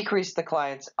 Decrease the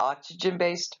client's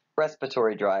oxygen-based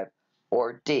respiratory drive.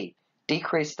 Or D.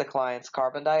 Decrease the client's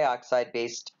carbon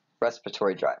dioxide-based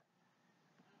respiratory drive.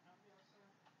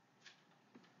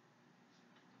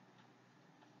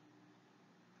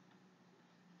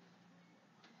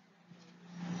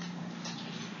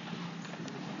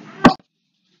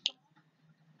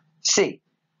 C.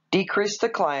 Decrease the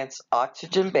client's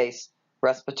oxygen-based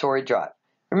respiratory drive.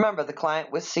 Remember, the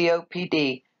client with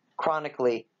COPD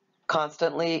chronically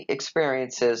constantly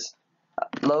experiences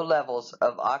low levels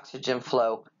of oxygen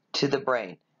flow to the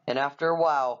brain. And after a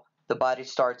while, the body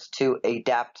starts to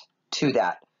adapt to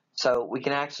that. So we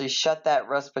can actually shut that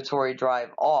respiratory drive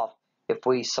off if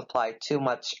we supply too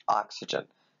much oxygen.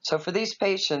 So for these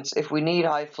patients, if we need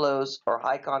high flows or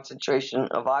high concentration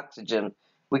of oxygen,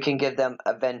 we can give them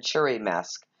a Venturi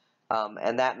mask.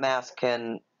 And that mask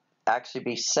can actually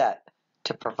be set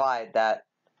to provide that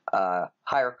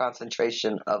higher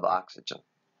concentration of oxygen.